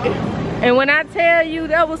do that? And when I tell you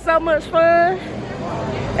that was so much fun,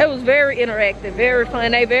 it was very interactive, very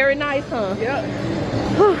fun. They very nice, huh? Yep.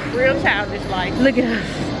 Real childish like. Look at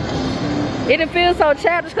us. It didn't feel so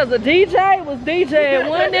childish because the DJ was DJing,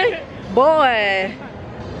 wasn't it? Boy.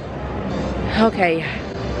 Okay.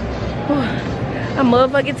 I'm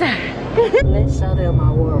motherfucking tired. Let's show them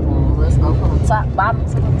my wardrobe. Let's go from the top, bottom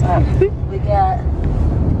to the top. We got,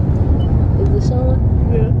 is it showing?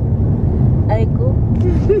 Yeah. Ankle.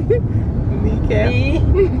 Kneecap. Knee.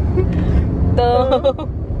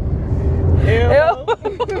 Thumb. Elbow.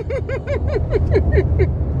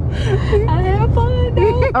 I had fun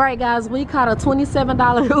though. All right, guys, we caught a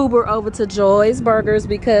 $27 Uber over to Joy's Burgers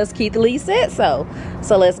because Keith Lee said so.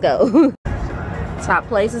 So let's go. Top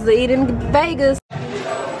places to eat in Vegas.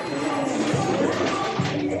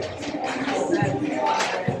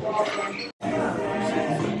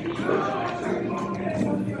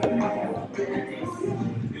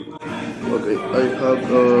 Okay, I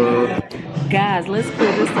have Guys, let's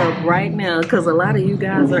clear this up right now because a lot of you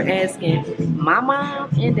guys are asking. My mom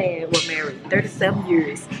and dad were married 37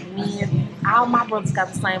 years. Me and all my brothers got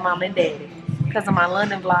the same mom and daddy. Because of my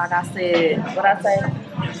London vlog, I said, what I say?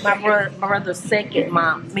 My brother's second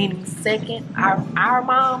mom, meaning second. Our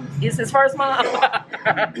mom is his first mom.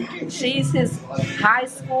 She's his high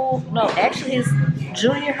school, no, actually his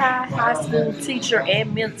junior high school teacher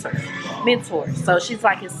and mentor. So she's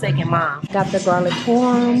like his second mom. Got the garlic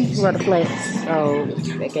parm, what the flakes. Oh,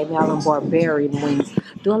 they gave me all them barbarian wings.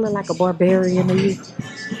 Do I look like a barbarian to you?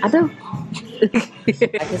 I do. I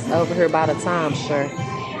guess over here by the timeshare.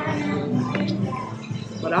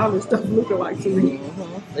 But all this stuff looking like to me.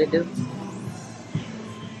 They do.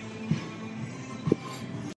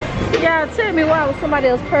 Y'all tell me why was somebody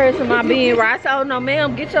else purse in my being right? I said, oh no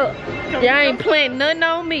ma'am, get your, y'all ain't planting nothing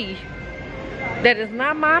on me. That is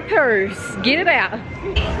not my purse. Get it out.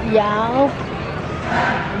 Y'all,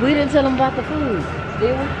 we didn't tell them about the food,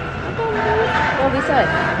 did we? What we say?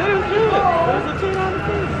 It was good. It was a $10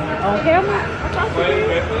 fee. On camera? I thought you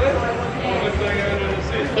did.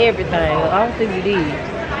 Everything. I don't think we did.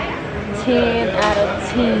 10 out of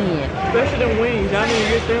 10. Especially them wings. Y'all need to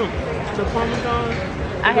get them. The Parmesan.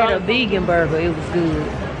 I had a vegan burger. It was good.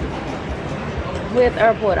 We're at the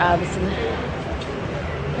airport, obviously.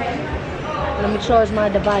 Let me charge my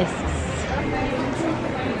devices.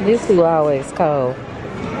 This food always cold.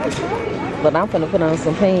 But I'm finna put on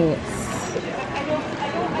some pants.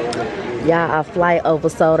 Y'all, our flight over,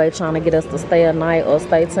 so they trying to get us to stay a night or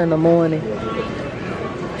stay till in the morning.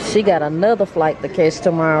 She got another flight to catch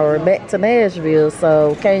tomorrow back to Nashville,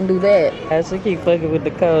 so can't do that. She keep fucking with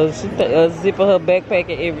the code. She zipping her backpack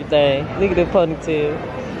and everything. Look at the ponytail.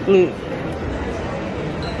 Look.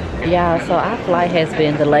 Yeah, so our flight has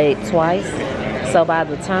been delayed twice. So by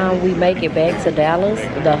the time we make it back to Dallas,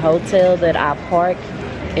 the hotel that I park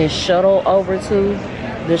and shuttle over to,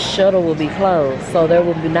 the shuttle will be closed. So there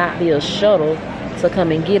will not be a shuttle to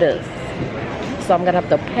come and get us. So I'm gonna have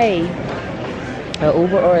to pay an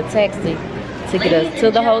Uber or a taxi to get us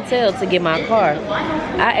to the hotel to get my car.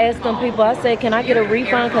 I asked them people, I said, can I get a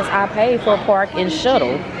refund because I paid for park and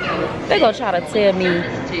shuttle? They gonna try to tell me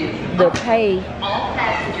the pay.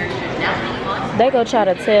 They gonna try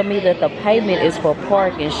to tell me that the payment is for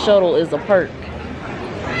park and shuttle is a perk.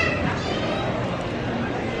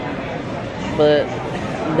 But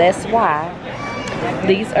that's why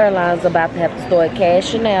these airlines are about to have to start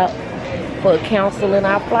cashing out for canceling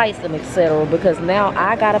our flights and etc. Because now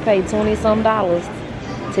I gotta pay $20-some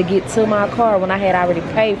to get to my car when I had already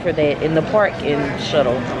paid for that in the park and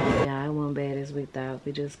shuttle. Yeah, it wasn't bad as we thought.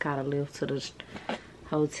 We just caught a lift to the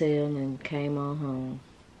hotel and came on home.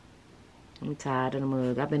 I'm tired in the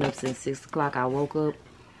mug. I've been up since 6 o'clock. I woke up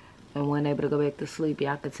and wasn't able to go back to sleep.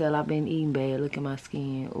 Y'all could tell I've been eating bad. Look at my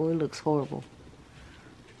skin. Oh, it looks horrible.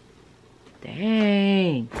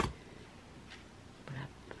 Dang.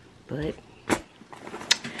 But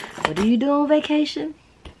what do you do on vacation?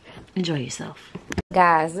 Enjoy yourself.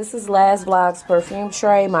 Guys, this is last vlog's perfume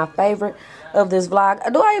tray, my favorite of this vlog.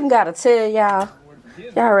 Do I even gotta tell y'all?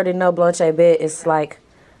 Y'all already know Blanche Bet is like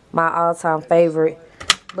my all-time favorite.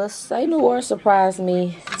 But Saint Laurent surprised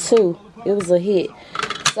me too. It was a hit.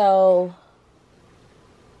 So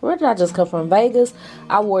where did I just come from? Vegas.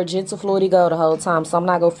 I wore Gentle Fluidy Gold the whole time, so I'm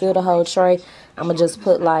not gonna fill the whole tray. I'm gonna just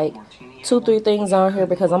put like 2-3 things on here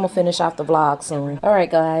because I'm gonna finish off the vlog soon. All right,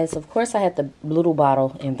 guys. Of course, I had the little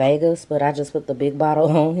bottle in Vegas, but I just put the big bottle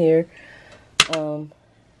on here.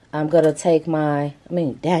 I'm gonna take my.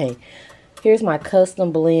 Dang. Here's my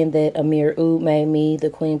custom blend that Amir Oud made me. The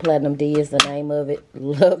Queen Platinum D is the name of it.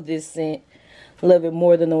 Love this scent. Love it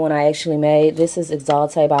more than the one I actually made. This is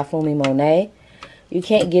Exalte by Fumi Monet. You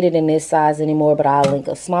can't get it in this size anymore, but I'll link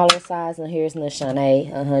a smaller size. And here's the Shanae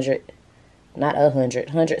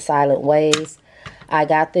 100 Silent Waves. I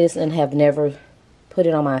got this and have never put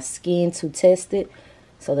it on my skin to test it.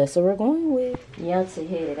 So that's what we're going with. Yunty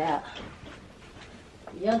headed out.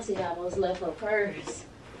 Yunty almost left her purse.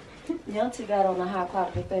 Yunty got on a high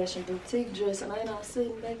quality fashion boutique dress and ain't all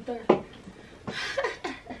sitting back there.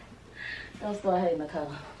 Don't start hating the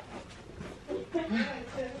color.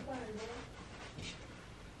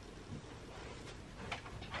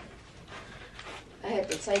 I had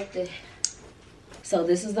to take the. So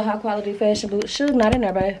this is the high quality fashion boot. Shoes not in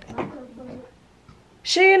there, babe.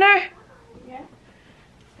 She in there? Yeah.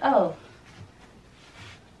 Oh.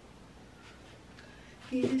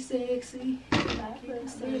 Get it sexy. Get it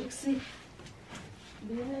sexy.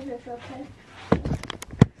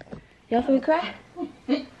 Y'all feel me cry?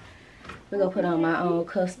 We're gonna put on my own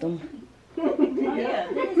custom. Yeah,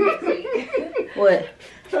 next week. What?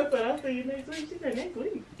 I'll see you next week. She said next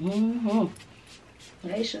week. Mm-hmm.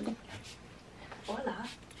 Hey, sugar. Hola.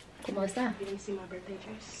 ¿Cómo está? You didn't see my birthday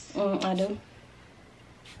dress? I do.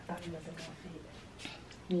 I thought it wasn't gonna fit.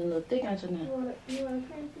 You a little thick, aren't you now? You want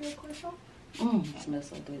to cream for your croissant? It smells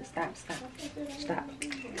so good. Stop.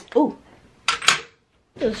 Ooh.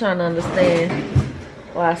 Just trying to understand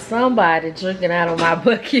why somebody drinking out of my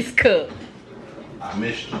Bucky's cup. I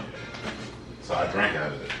missed you. So I drank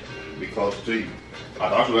out of it. Be close to you. I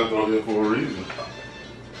thought you left it over there for a reason.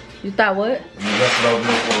 You thought what? You left it over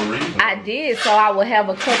there for a reason. I did, so I would have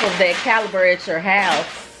a cup of that caliber at your house.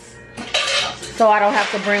 So I don't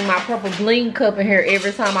have to bring my purple bling cup in here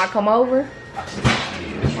every time I come over. I said,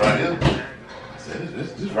 it's right here. I said,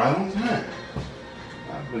 it's right on time.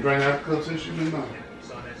 I've been drinking out of the cup since you've been gone.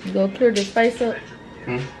 You gonna clear this face up?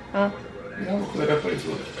 Huh? No, clear that face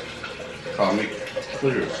up. Call me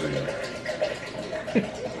clear, see.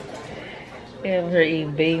 Yeah, I'm here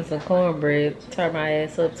eating beans and cornbread. Turn my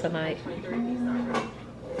ass up tonight.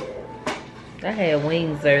 I had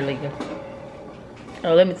wings earlier.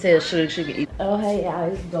 Oh, let me tell Suge she can eat. Oh, hey,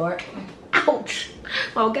 y'all, it's dark. Ouch!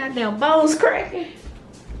 Oh, goddamn bones cracking.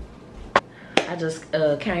 I just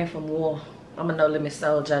came from war. I'm a no limit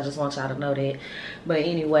soldier. I just want y'all to know that. But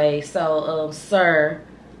anyway, so sir,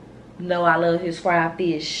 know I love his fried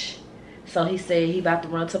fish. So he said he about to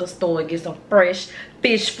run to the store and get some fresh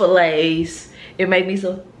fish fillets. It made me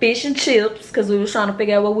some fish and chips because we was trying to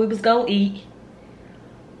figure out what we was gonna eat.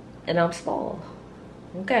 And I'm spoiled.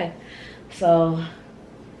 Okay, so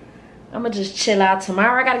I'm gonna just chill out.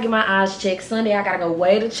 Tomorrow I gotta get my eyes checked. Sunday I gotta go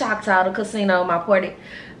way to Choctaw, the casino.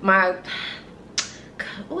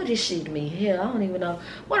 What did she to me? Hell, I don't even know.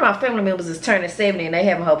 One of my family members is turning 70 and they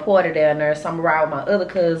having her party down there. So I'm riding with my other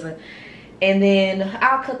cousin. And then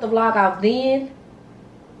I'll cut the vlog off then.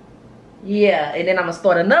 Yeah, and then I'm gonna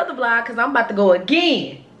start another vlog because I'm about to go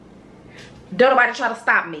again. Don't nobody try to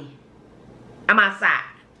stop me. I'm outside.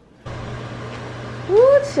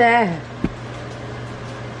 Woo, child.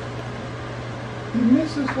 You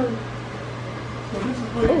miss this one?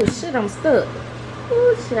 Oh shit, I'm stuck.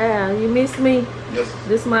 Ooh, child, you miss me? Yes.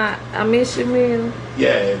 This I miss you meal.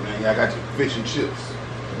 Yeah, man. I got you fish and chips.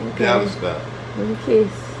 Okay. Dallas style. Let me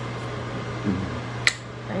kiss.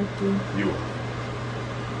 Thank you. You.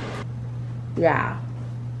 Yeah.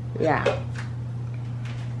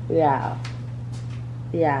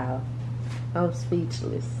 I'm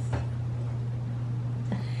speechless.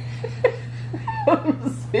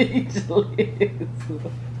 I'm speechless.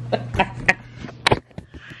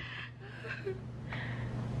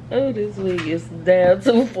 Oh, this wig is down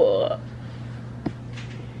too far.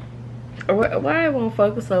 Why it won't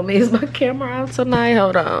focus on me? Is my camera out tonight?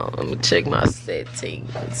 Hold on. Let me check my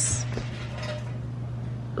settings.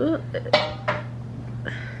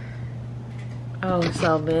 Oh,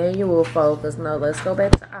 so man, you will focus. No, let's go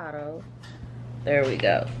back to auto. There we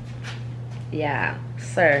go. Yeah,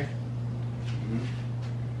 sir.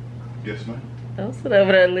 Yes, ma'am. Don't sit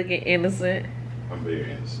over there looking innocent. I'm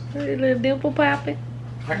very innocent. Hey, little dimple popping.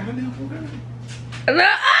 I got a dimple, girl.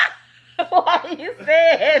 No. Why you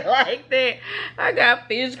say it like that? I got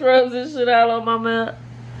fish crumbs and shit all on my mouth.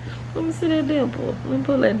 Let me see that dimple. Let me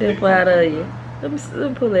pull that dimple out of you. Let me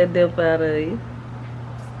pull that dimple out of you.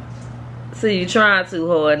 See, you trying too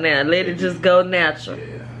hard now. Let it just go natural.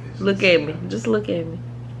 Yeah, look at me. Just look at me.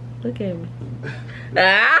 Look at me.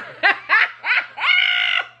 Ah.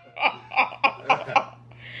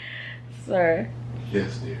 Sir.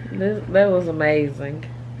 Yes, dear. That was amazing.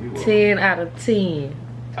 10 out of 10.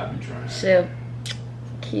 I've been trying. Chef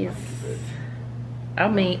kiss. I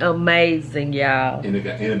mean, amazing, y'all.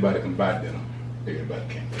 Anybody can buy dinner. Everybody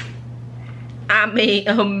can't. I mean,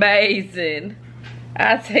 amazing.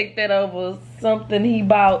 I take that over something he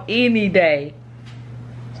bought any day.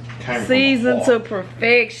 Seasoned to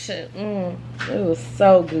perfection. It was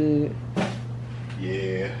so good.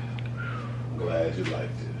 Yeah. I'm glad you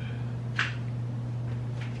liked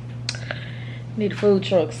it. Need a food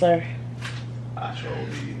truck, sir. I sure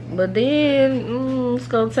did. But then, it's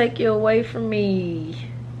gonna take you away from me.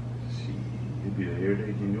 You'll be there every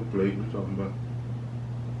day getting your plate. What you talking about?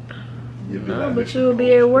 No, but you'll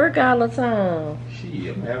be at work all the time.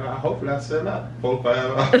 Shit, man, hopefully I sell out 4 or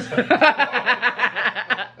 5 hours.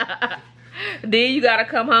 Then you gotta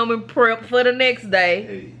come home and prep for the next day.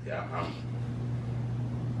 Hey, yeah,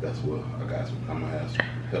 that's what I got. I'm gonna have some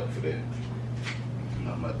help for that.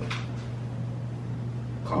 I'm about to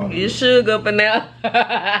call You should up and now.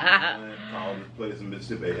 Call this place in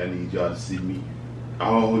Mississippi. Hey, I need y'all to see me.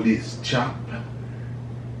 All this chop.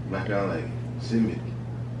 Like I like, send me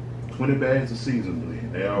 20 bags of seasoned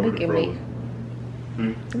blend. They already frozen.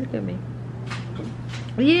 Look at me.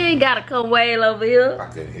 You ain't gotta come wail over here. I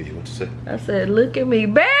couldn't hear you. What you said? I said, look at me.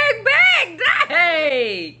 Bag,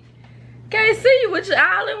 dang! Can't see you with your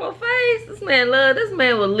all in my face. This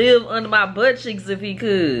man would live under my butt cheeks if he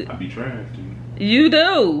could. I be trying to. You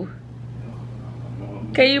do.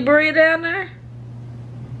 Can you breathe down there?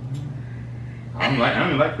 I'm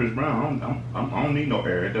like Chris Brown. I don't need no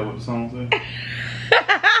air. Is that what the song said?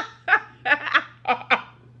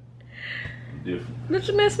 Different. Did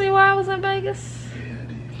you miss me while I was in Vegas? Yeah, I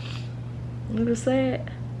did. It was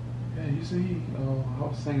sad. Yeah, you see, I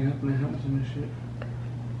was singing Anthony Hamilton and shit.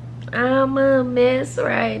 I'm a mess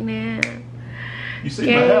right now. You see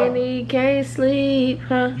my hair? Can't eat, can't sleep,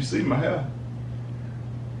 huh? You see my hair?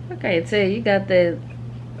 I can't tell. You got that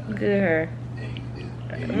good hair.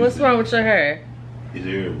 What's wrong with your hair? It's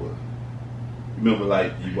everywhere. Remember,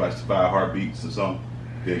 like, you watch the 5 Heartbeats or something,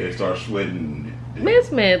 then they start sweating.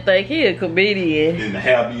 This man think he a comedian. Then the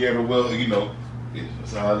hair be everywhere, you know.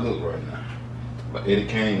 That's how I look right now. Like Eddie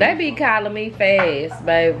Kane. They be calling me fast,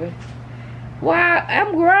 baby. Why?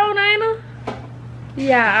 I'm grown, ain't I?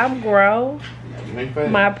 Yeah, I'm grown. You ain't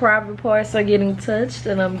fast. My private parts are getting touched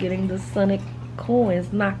and I'm getting the Sonic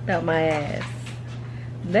coins knocked out my ass.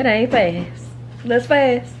 That ain't fast. That's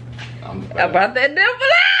fast. I'm fast. About that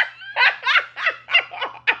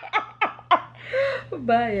dimple.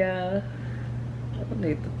 Bye, y'all. I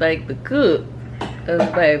need to thank the cook. Cause,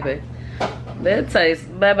 baby, that tastes,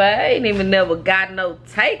 baby, I ain't even never got no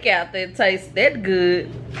takeout that tastes that good.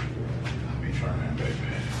 I'll be trying, baby.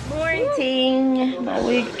 Morning. My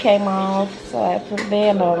wig came off, so I put a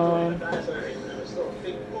band on.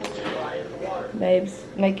 Babe's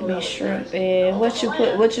making me shrimp and what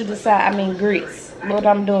you decide, I mean grits. What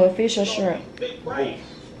I'm doing, fish or shrimp?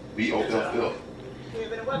 B-O-F-F.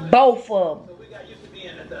 Both of them.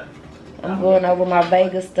 I'm going over my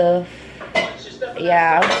Vegas stuff.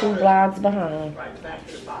 Yeah, I'm 2 vlogs behind.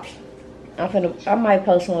 I might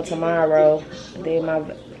post one tomorrow. Then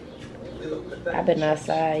I've been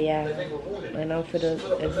outside, yeah. And I'm finna,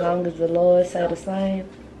 as long as the Lord say the same.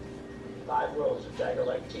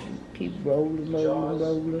 Keep rolling.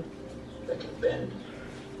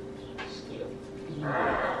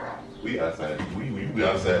 We outside. We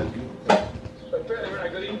outside. But apparently we're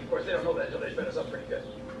not good eating. Of course, they don't know that until they spin us up pretty good.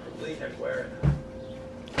 We bleed everywhere.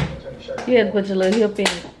 You had to put your little hip in.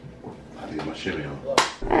 I did my shimmy on.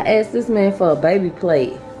 I asked this man for a baby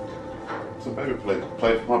plate. It's a baby plate.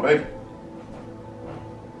 Plate for my baby.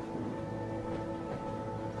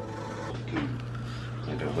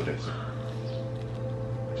 Ain't that what they say?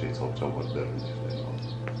 She told what's better than this.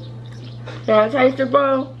 Can I taste it,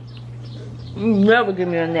 bro? You never give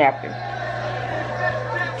me a napkin.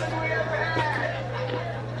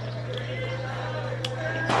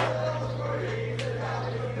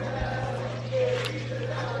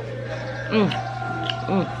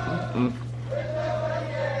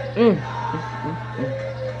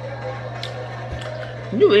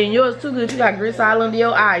 You eating yours too good. You got grits all under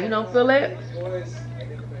your eye. You don't feel that?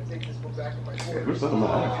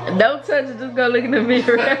 Don't touch it. Just go look in the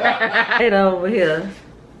mirror. Right over here.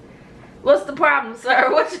 What's the problem,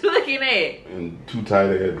 sir? What you looking at? And too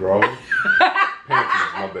tight ass drawers.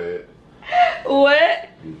 Panties, my bad. What?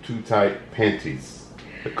 And too tight panties.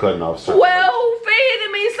 They're cutting off certain. Well, who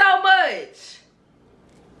feeding me so much?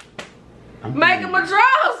 Making my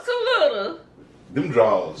drawers too little. Them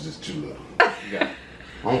drawers just too little. I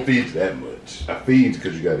don't feed you that much. I feed you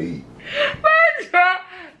because you gotta eat. My draw.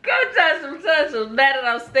 Come touch them. Now that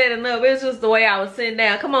I'm standing up, it's just the way I was sitting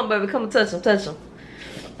down. Come on, baby. Come and touch them.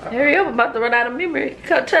 Hurry up, I'm about to run out of memory.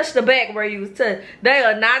 Come touch the back where you was touching. They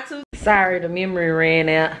are not too. Sorry, the memory ran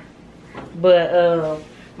out. But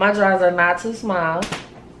My drawers are not too small.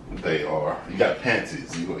 They are. You got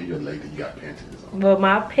panties. You're a lady. You got panties on. But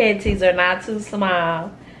my panties are not too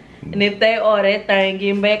small. And if they are, that thing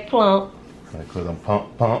getting back plump. Because I'm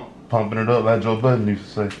pumping it up like Joe Budden used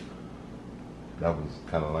to say. That was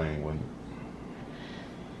kind of lame, wasn't it?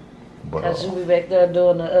 But Cause you be back there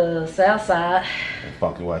doing the south side. And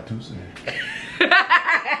funky white too soon.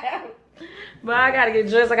 But I gotta get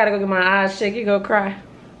dressed. I gotta go get my eyes checked. You go cry.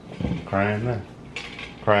 I'm crying now.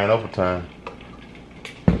 Crying overtime.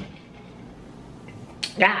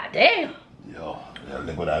 God damn. Yo, that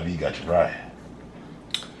liquid IV got you right.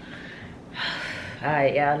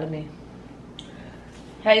 Alright, y'all, let me.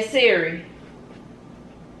 Hey Siri.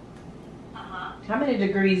 How many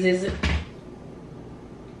degrees is it?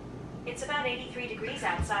 It's about 83 degrees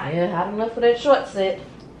outside. Yeah, hot enough for that short set.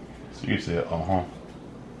 So you said,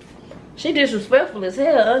 She disrespectful as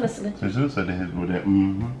hell, honestly. So you said they hit with that,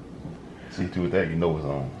 See through with that, you know it's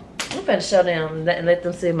on. I'm finna shut down and let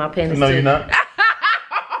them see my panties. No, too. you're not.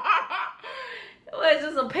 Well, it's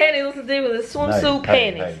just some panties. What's the deal with the swimsuit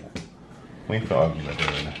panties? Hey. We ain't finna argue about that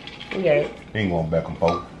right now. Okay. We ain't going back and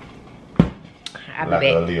forth. I'll be like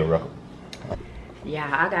back. a Leo record. Yeah,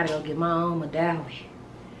 I gotta go get my own Madawi.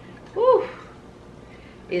 Whew.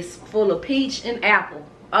 It's full of peach and apple.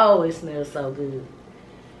 Oh, it smells so good.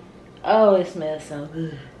 Oh, it smells so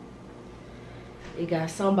good. It got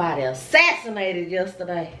somebody assassinated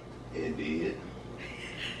yesterday. It did.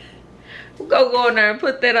 We'll go in there and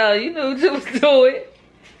put that on. You knew what you was doing.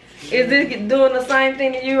 Is it doing the same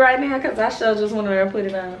thing to you right now? Because I sure just went in there and put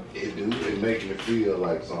it on. It do. It makes me feel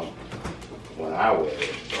like something when I wear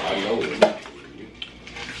it. So I know it.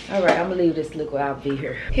 All right, I'm gonna leave this liquid out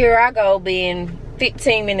here. Here I go being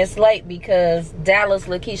 15 minutes late because Dallas,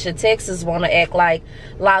 Lakeisha, Texas want to act like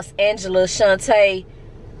Los Angeles, Shantae,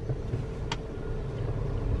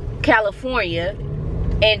 California,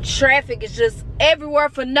 and traffic is just everywhere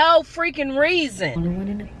for no freaking reason. Only one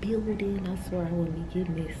in the building. I swear I wouldn't be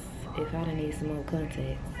getting this if I didn't need some more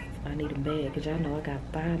contacts. I need them bad because y'all know I got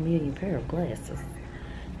 5 million pair of glasses.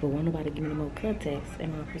 But won't nobody give me no more contacts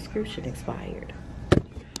and my prescription expired.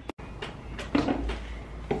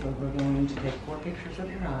 So we're going to take 4 pictures of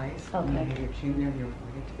your eyes. Okay. And have your chin there, your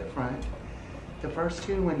forehead to the front. The first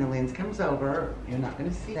 2, when the lens comes over, you're not going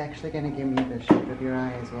to see. It's actually going to give me the shape of your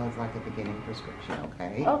eye as well as like a beginning prescription,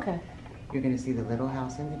 okay? Okay. You're going to see the little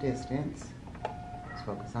house in the distance. Let's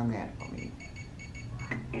focus on that for me.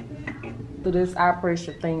 Do this eye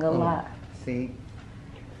pressure thing a lot. See?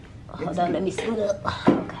 Hold on, let me scoot up.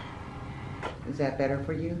 Okay. Is that better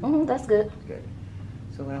for you? That's good. Good.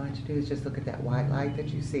 So what I want you to do is just look at that white light that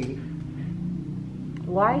you see.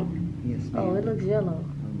 White? Yes, ma'am. Oh, it looks yellow.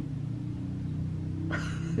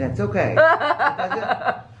 That's okay.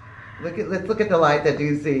 Let's look at the light that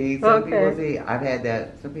you see. Some people see, I've had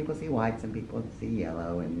that. Some people see white, some people see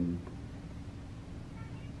yellow, and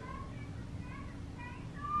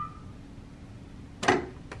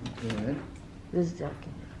good. Just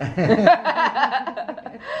joking.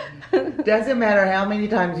 Doesn't matter how many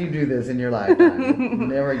times you do this in your lifetime.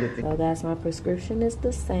 Never get to. So guys, my prescription is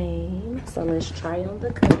the same. So let's try on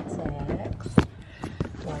the contacts.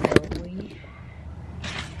 Why don't we?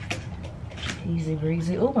 Easy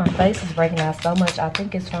breezy. Oh, my face is breaking out so much. I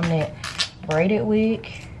think it's from that braided wig.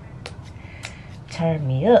 Turn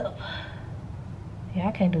me up. Yeah,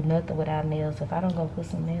 I can't do nothing without nails if I don't go put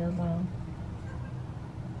some nails on.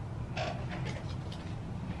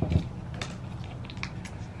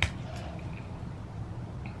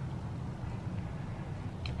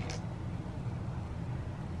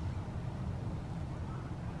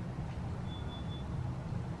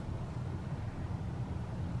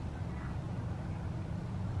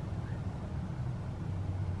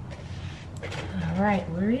 All right,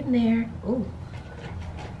 we're in there. Ooh.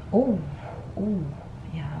 Ooh. Ooh.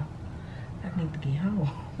 Yeah. I need to get home.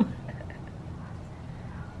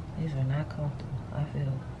 These are not comfortable. I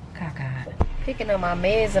feel cockeyed. Picking up my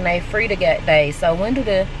meds and they free to get days. So when do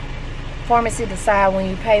the pharmacy decide when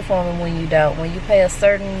you pay for them and when you don't? When you pay a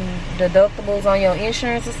certain deductibles on your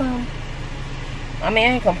insurance or something? I mean,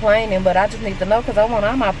 I ain't complaining, but I just need to know because I want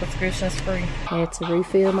all my prescriptions free. I had to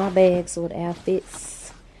refill my bags with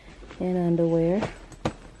outfits and underwear.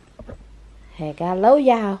 Hey, got low,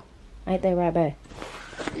 y'all. Ain't that right, babe?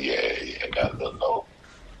 Yeah, got a little low.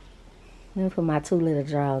 Let me put my 2 little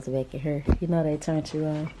drawers back in her. You know they turned you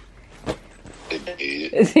on.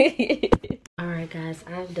 Alright guys,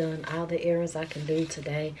 I've done all the errands I can do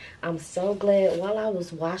today. I'm so glad while I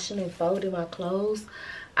was washing and folding my clothes,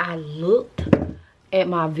 I looked at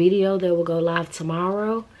my video that will go live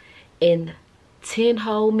tomorrow and 10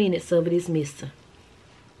 whole minutes of it is missing.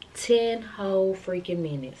 10 whole freaking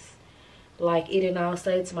minutes. Like, it didn't all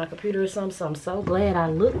save to my computer or something, so I'm so glad I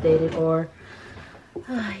looked at it. Or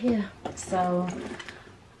yeah, so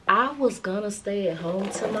I was gonna stay at home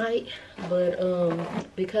tonight, but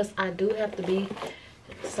because I do have to be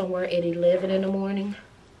somewhere at 11 in the morning.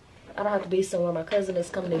 I don't have to be somewhere. My cousin is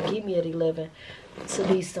coming to get me at 11 to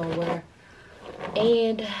be somewhere,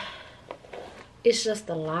 and it's just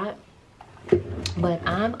a lot. But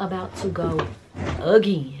I'm about to go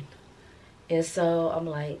again, and so I'm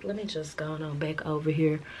like, let me just go on back over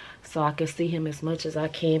here so I can see him as much as I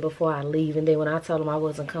can before I leave. And then when I told him I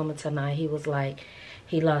wasn't coming tonight, he was like,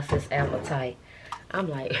 he lost his appetite. I'm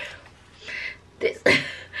like, this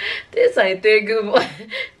ain't that good.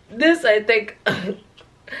 This ain't that.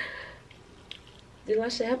 Did I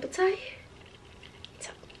say appetite?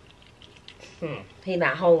 He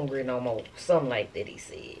not hungry no more. Something like that he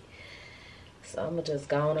said. So I'm gonna just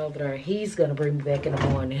go on over there. He's gonna bring me back in the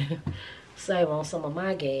morning. Save on some of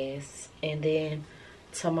my gas. And then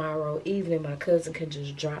tomorrow evening my cousin can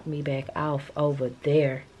just drop me back off over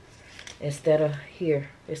there instead of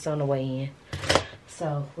here. It's on the way in.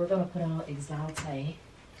 So we're gonna put on Exalte.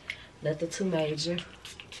 Let the 2 major.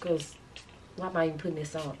 Because why am I even putting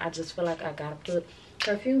this on? I just feel like I gotta put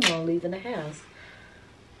perfume on leaving the house.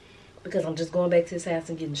 Because I'm just going back to his house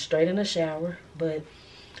and getting straight in the shower. But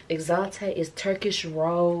Exalte is Turkish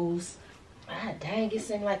rose. Ah, dang, it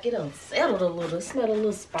seemed like it unsettled a little. It smelled a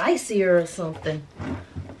little spicier or something.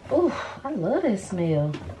 Oh, I love that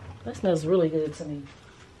smell. That smells really good to me.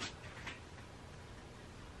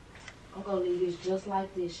 I'm gonna leave this just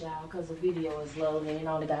like this, y'all, because the video is loading and it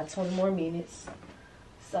only got 20 more minutes.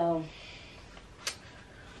 So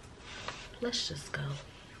let's just go.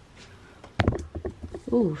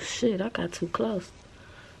 Oh shit, I got too close.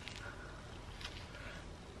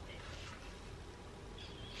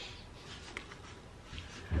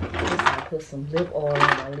 I put some lip oil on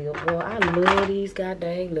my lip oil. I love these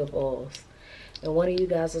goddamn lip oils. And one of you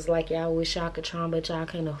guys was like, y'all wish y'all could try them, but y'all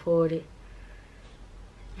can't afford it.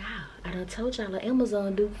 Yeah, I done told y'all that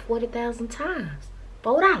Amazon do 40,000 times.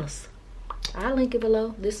 $4. I'll link it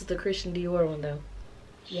below. This is the Christian Dior one though.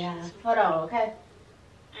 Yeah. Hold on, okay?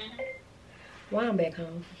 Why I'm back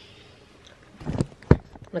home?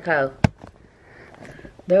 Nicole,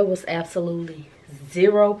 there was absolutely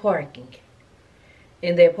zero parking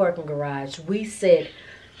in that parking garage. We sat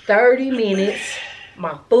 30 minutes.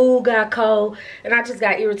 My food got cold, and I just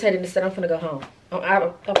got irritated and said, I'm finna go home.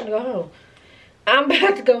 I'm finna go home. I'm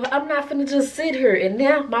about to go. I'm not finna just sit here. And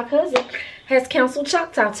now my cousin has canceled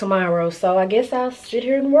Choctaw tomorrow, so I guess I'll sit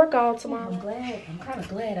here and work all tomorrow. I'm kind of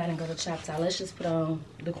glad I didn't go to Choctaw. Let's just put on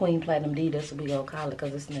the Queen Platinum D. That's what we gonna call it,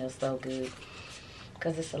 because it smells so good.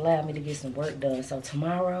 Because it's allowed me to get some work done. So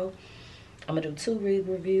tomorrow, I'm gonna do 2 rig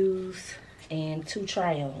reviews and 2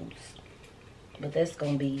 try-ons. But that's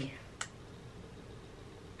gonna be...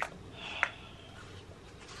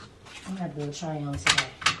 I'm gonna have to do a try-on today,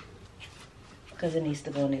 because it needs to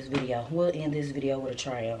go in this video. We'll end this video with a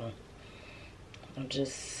try-on.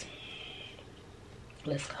 Let's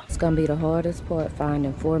go. It's gonna be the hardest part,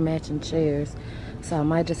 finding 4 matching chairs. So I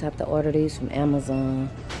might just have to order these from Amazon,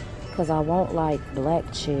 because I won't like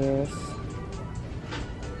black chairs.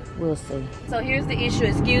 We'll see. So here's the issue.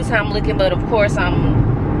 Excuse how I'm looking, but of course I'm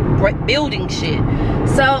building shit.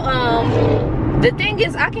 So the thing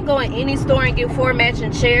is, I can go in any store and get 4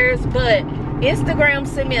 matching chairs, but Instagram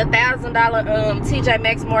sent me $1,000 TJ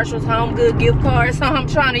Maxx Marshalls Home Good gift card, so I'm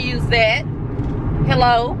trying to use that.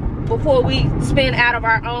 Hello, before we spend out of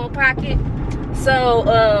our own pocket. So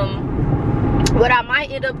what I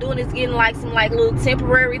might end up doing is getting like some like little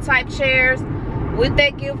temporary type chairs with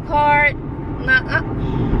that gift card.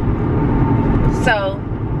 So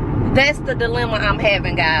that's the dilemma I'm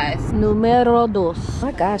having, guys. Numero dos.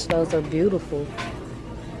 My gosh, those are beautiful.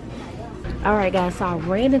 All right, guys, so I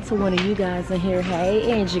ran into one of you guys in here. Hey,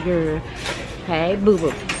 Angie girl. Hey, boo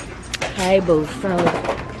boo. Hey, boo. So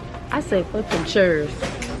I said fuck them chairs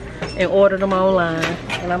and ordered them online,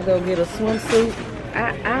 and I'm gonna get a swimsuit.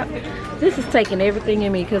 This is taking everything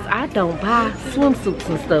in me, because I don't buy swimsuits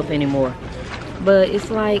and stuff anymore. But it's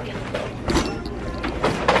like,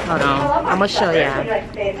 hold on, I'm gonna show y'all.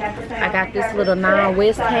 I got this little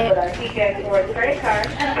non-west hat.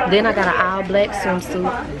 Then I got an all black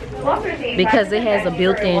swimsuit because it has a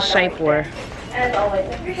built-in shapewear.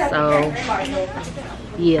 So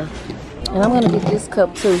yeah. And I'm gonna get this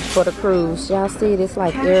cup too for the cruise. Y'all see it? It's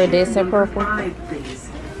like iridescent purple.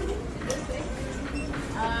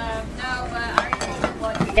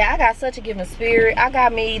 Yeah, I got such a giving spirit. I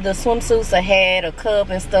got me the swimsuits, a hat, a cup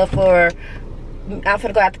and stuff for... I'm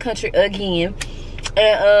finna go out the country again.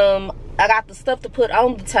 And I got the stuff to put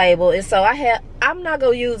on the table, and so I'm not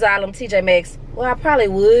gonna use all them TJ Maxx. Well, I probably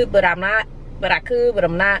would, but I'm not. But I could, but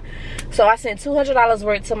I'm not. So I sent $200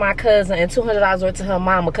 worth to my cousin and $200 worth to her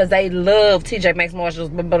mama because they love TJ Maxx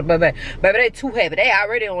Marshalls. Baby, they too happy. They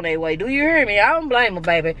already on their way. Do you hear me? I don't blame them,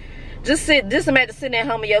 baby. Just imagine sitting at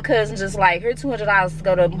home with your cousin, just like, here $200 to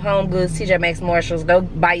go to Home Goods, TJ Maxx Marshalls. Go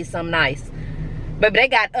buy you something nice. Baby, they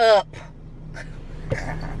got up.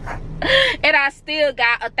 And I still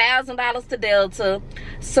got $1,000 to Delta,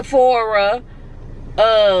 Sephora,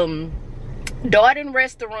 Darden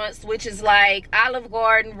Restaurants, which is like Olive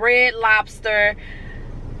Garden, Red Lobster,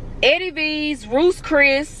 Eddie V's, Ruth's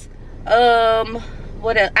Chris,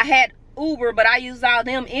 what else? I had Uber, but I used all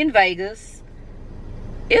them in Vegas.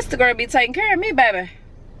 Instagram be taking care of me, baby.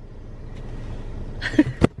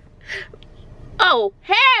 Oh,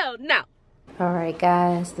 hell no. Alright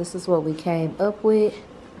guys, this is what we came up with.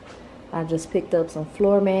 I just picked up some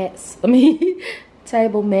floor mats,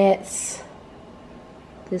 table mats,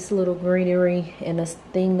 this little greenery, and a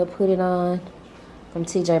thing to put it on from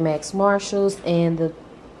TJ Maxx Marshalls. And the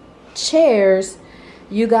chairs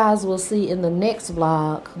you guys will see in the next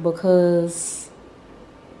vlog because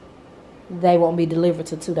they won't be delivered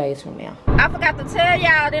till 2 days from now. I forgot to tell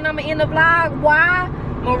y'all, then I'm gonna end the vlog, why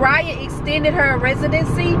Mariah extended her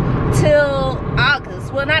residency till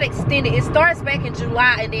August. Well, not extended, it starts back in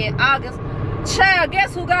July and then August. Child,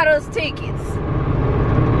 guess who got us tickets?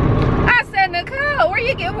 I said, Nicole, where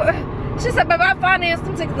you get? She said, baby, I financed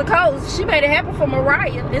them tickets to Coast. She made it happen for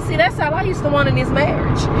Mariah. And see, that's all I used to want in this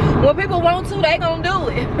marriage. When people want to, they gonna do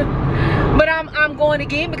it. But I'm going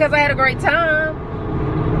again because I had a great time.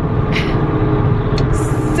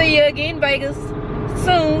 See you again, Vegas,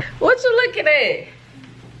 soon. What you looking at?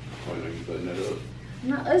 Oh, you putting that up?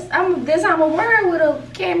 No, this I'm gonna wear it with a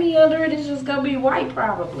cami under it. It's just gonna be white,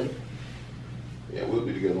 probably. Yeah, we'll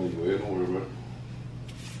be together anyway. Don't worry about it.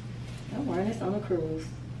 I'm wearing this on a cruise.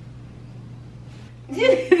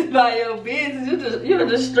 You by your business. You're a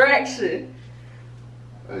distraction.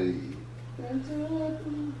 Hey.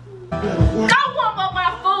 Go warm up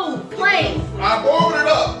my food, please. I warmed it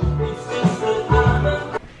up.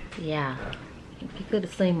 Yeah, you could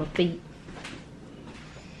have seen my feet.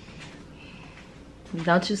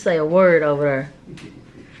 Don't you say a word over there.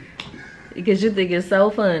 Because you think it's so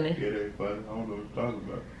funny. Yeah, they funny. I don't know what you're talking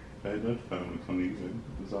about. Hey, that's family funny.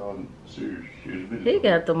 It's all serious business. He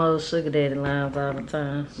got the most sugar daddy lines all the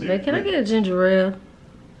time. See, Babe, can I get a ginger ale?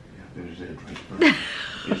 Finish that drink first.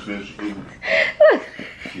 Just finish the food.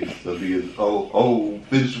 Yes, so be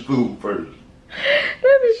finish the food first.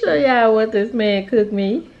 Let me show y'all what this man cooked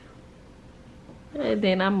me. And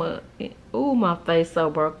then ooh, my face so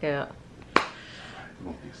broke out.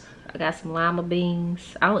 I got some lima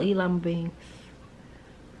beans. I don't eat lima beans.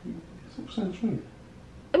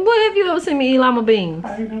 Boy, have you ever seen me eat lima beans?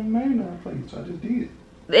 I ain't never made no plates. I just did.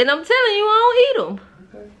 And I'm telling you, I don't eat them.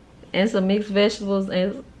 Okay. And some mixed vegetables.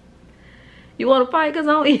 And you want to fight because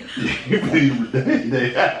I don't eat them?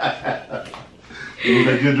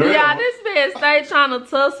 Yeah, this man stay trying to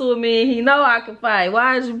tussle with me and he know I can fight.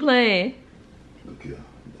 Why is you playing? Look here,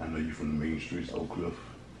 I know you from the main streets, Oak Cliff.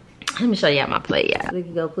 Let me show y'all my plate, y'all. We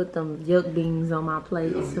can go put them yuck beans on my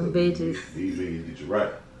plate with some veggies. These beans get you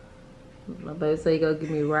right. My baby say you go get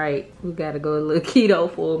me right. We gotta go a little keto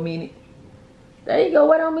for a minute. There you go.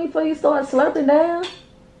 Wait on me before you start slurping down.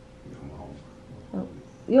 Oh,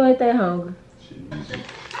 you ain't that hungry.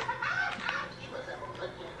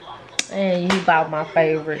 And you bought my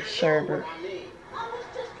favorite sherbet.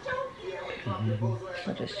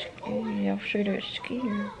 I'm just scared. I'm sure they're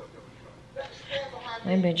scared.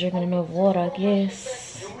 I ain't been drinking enough water, I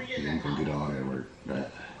guess. Yeah, you can get all that work. That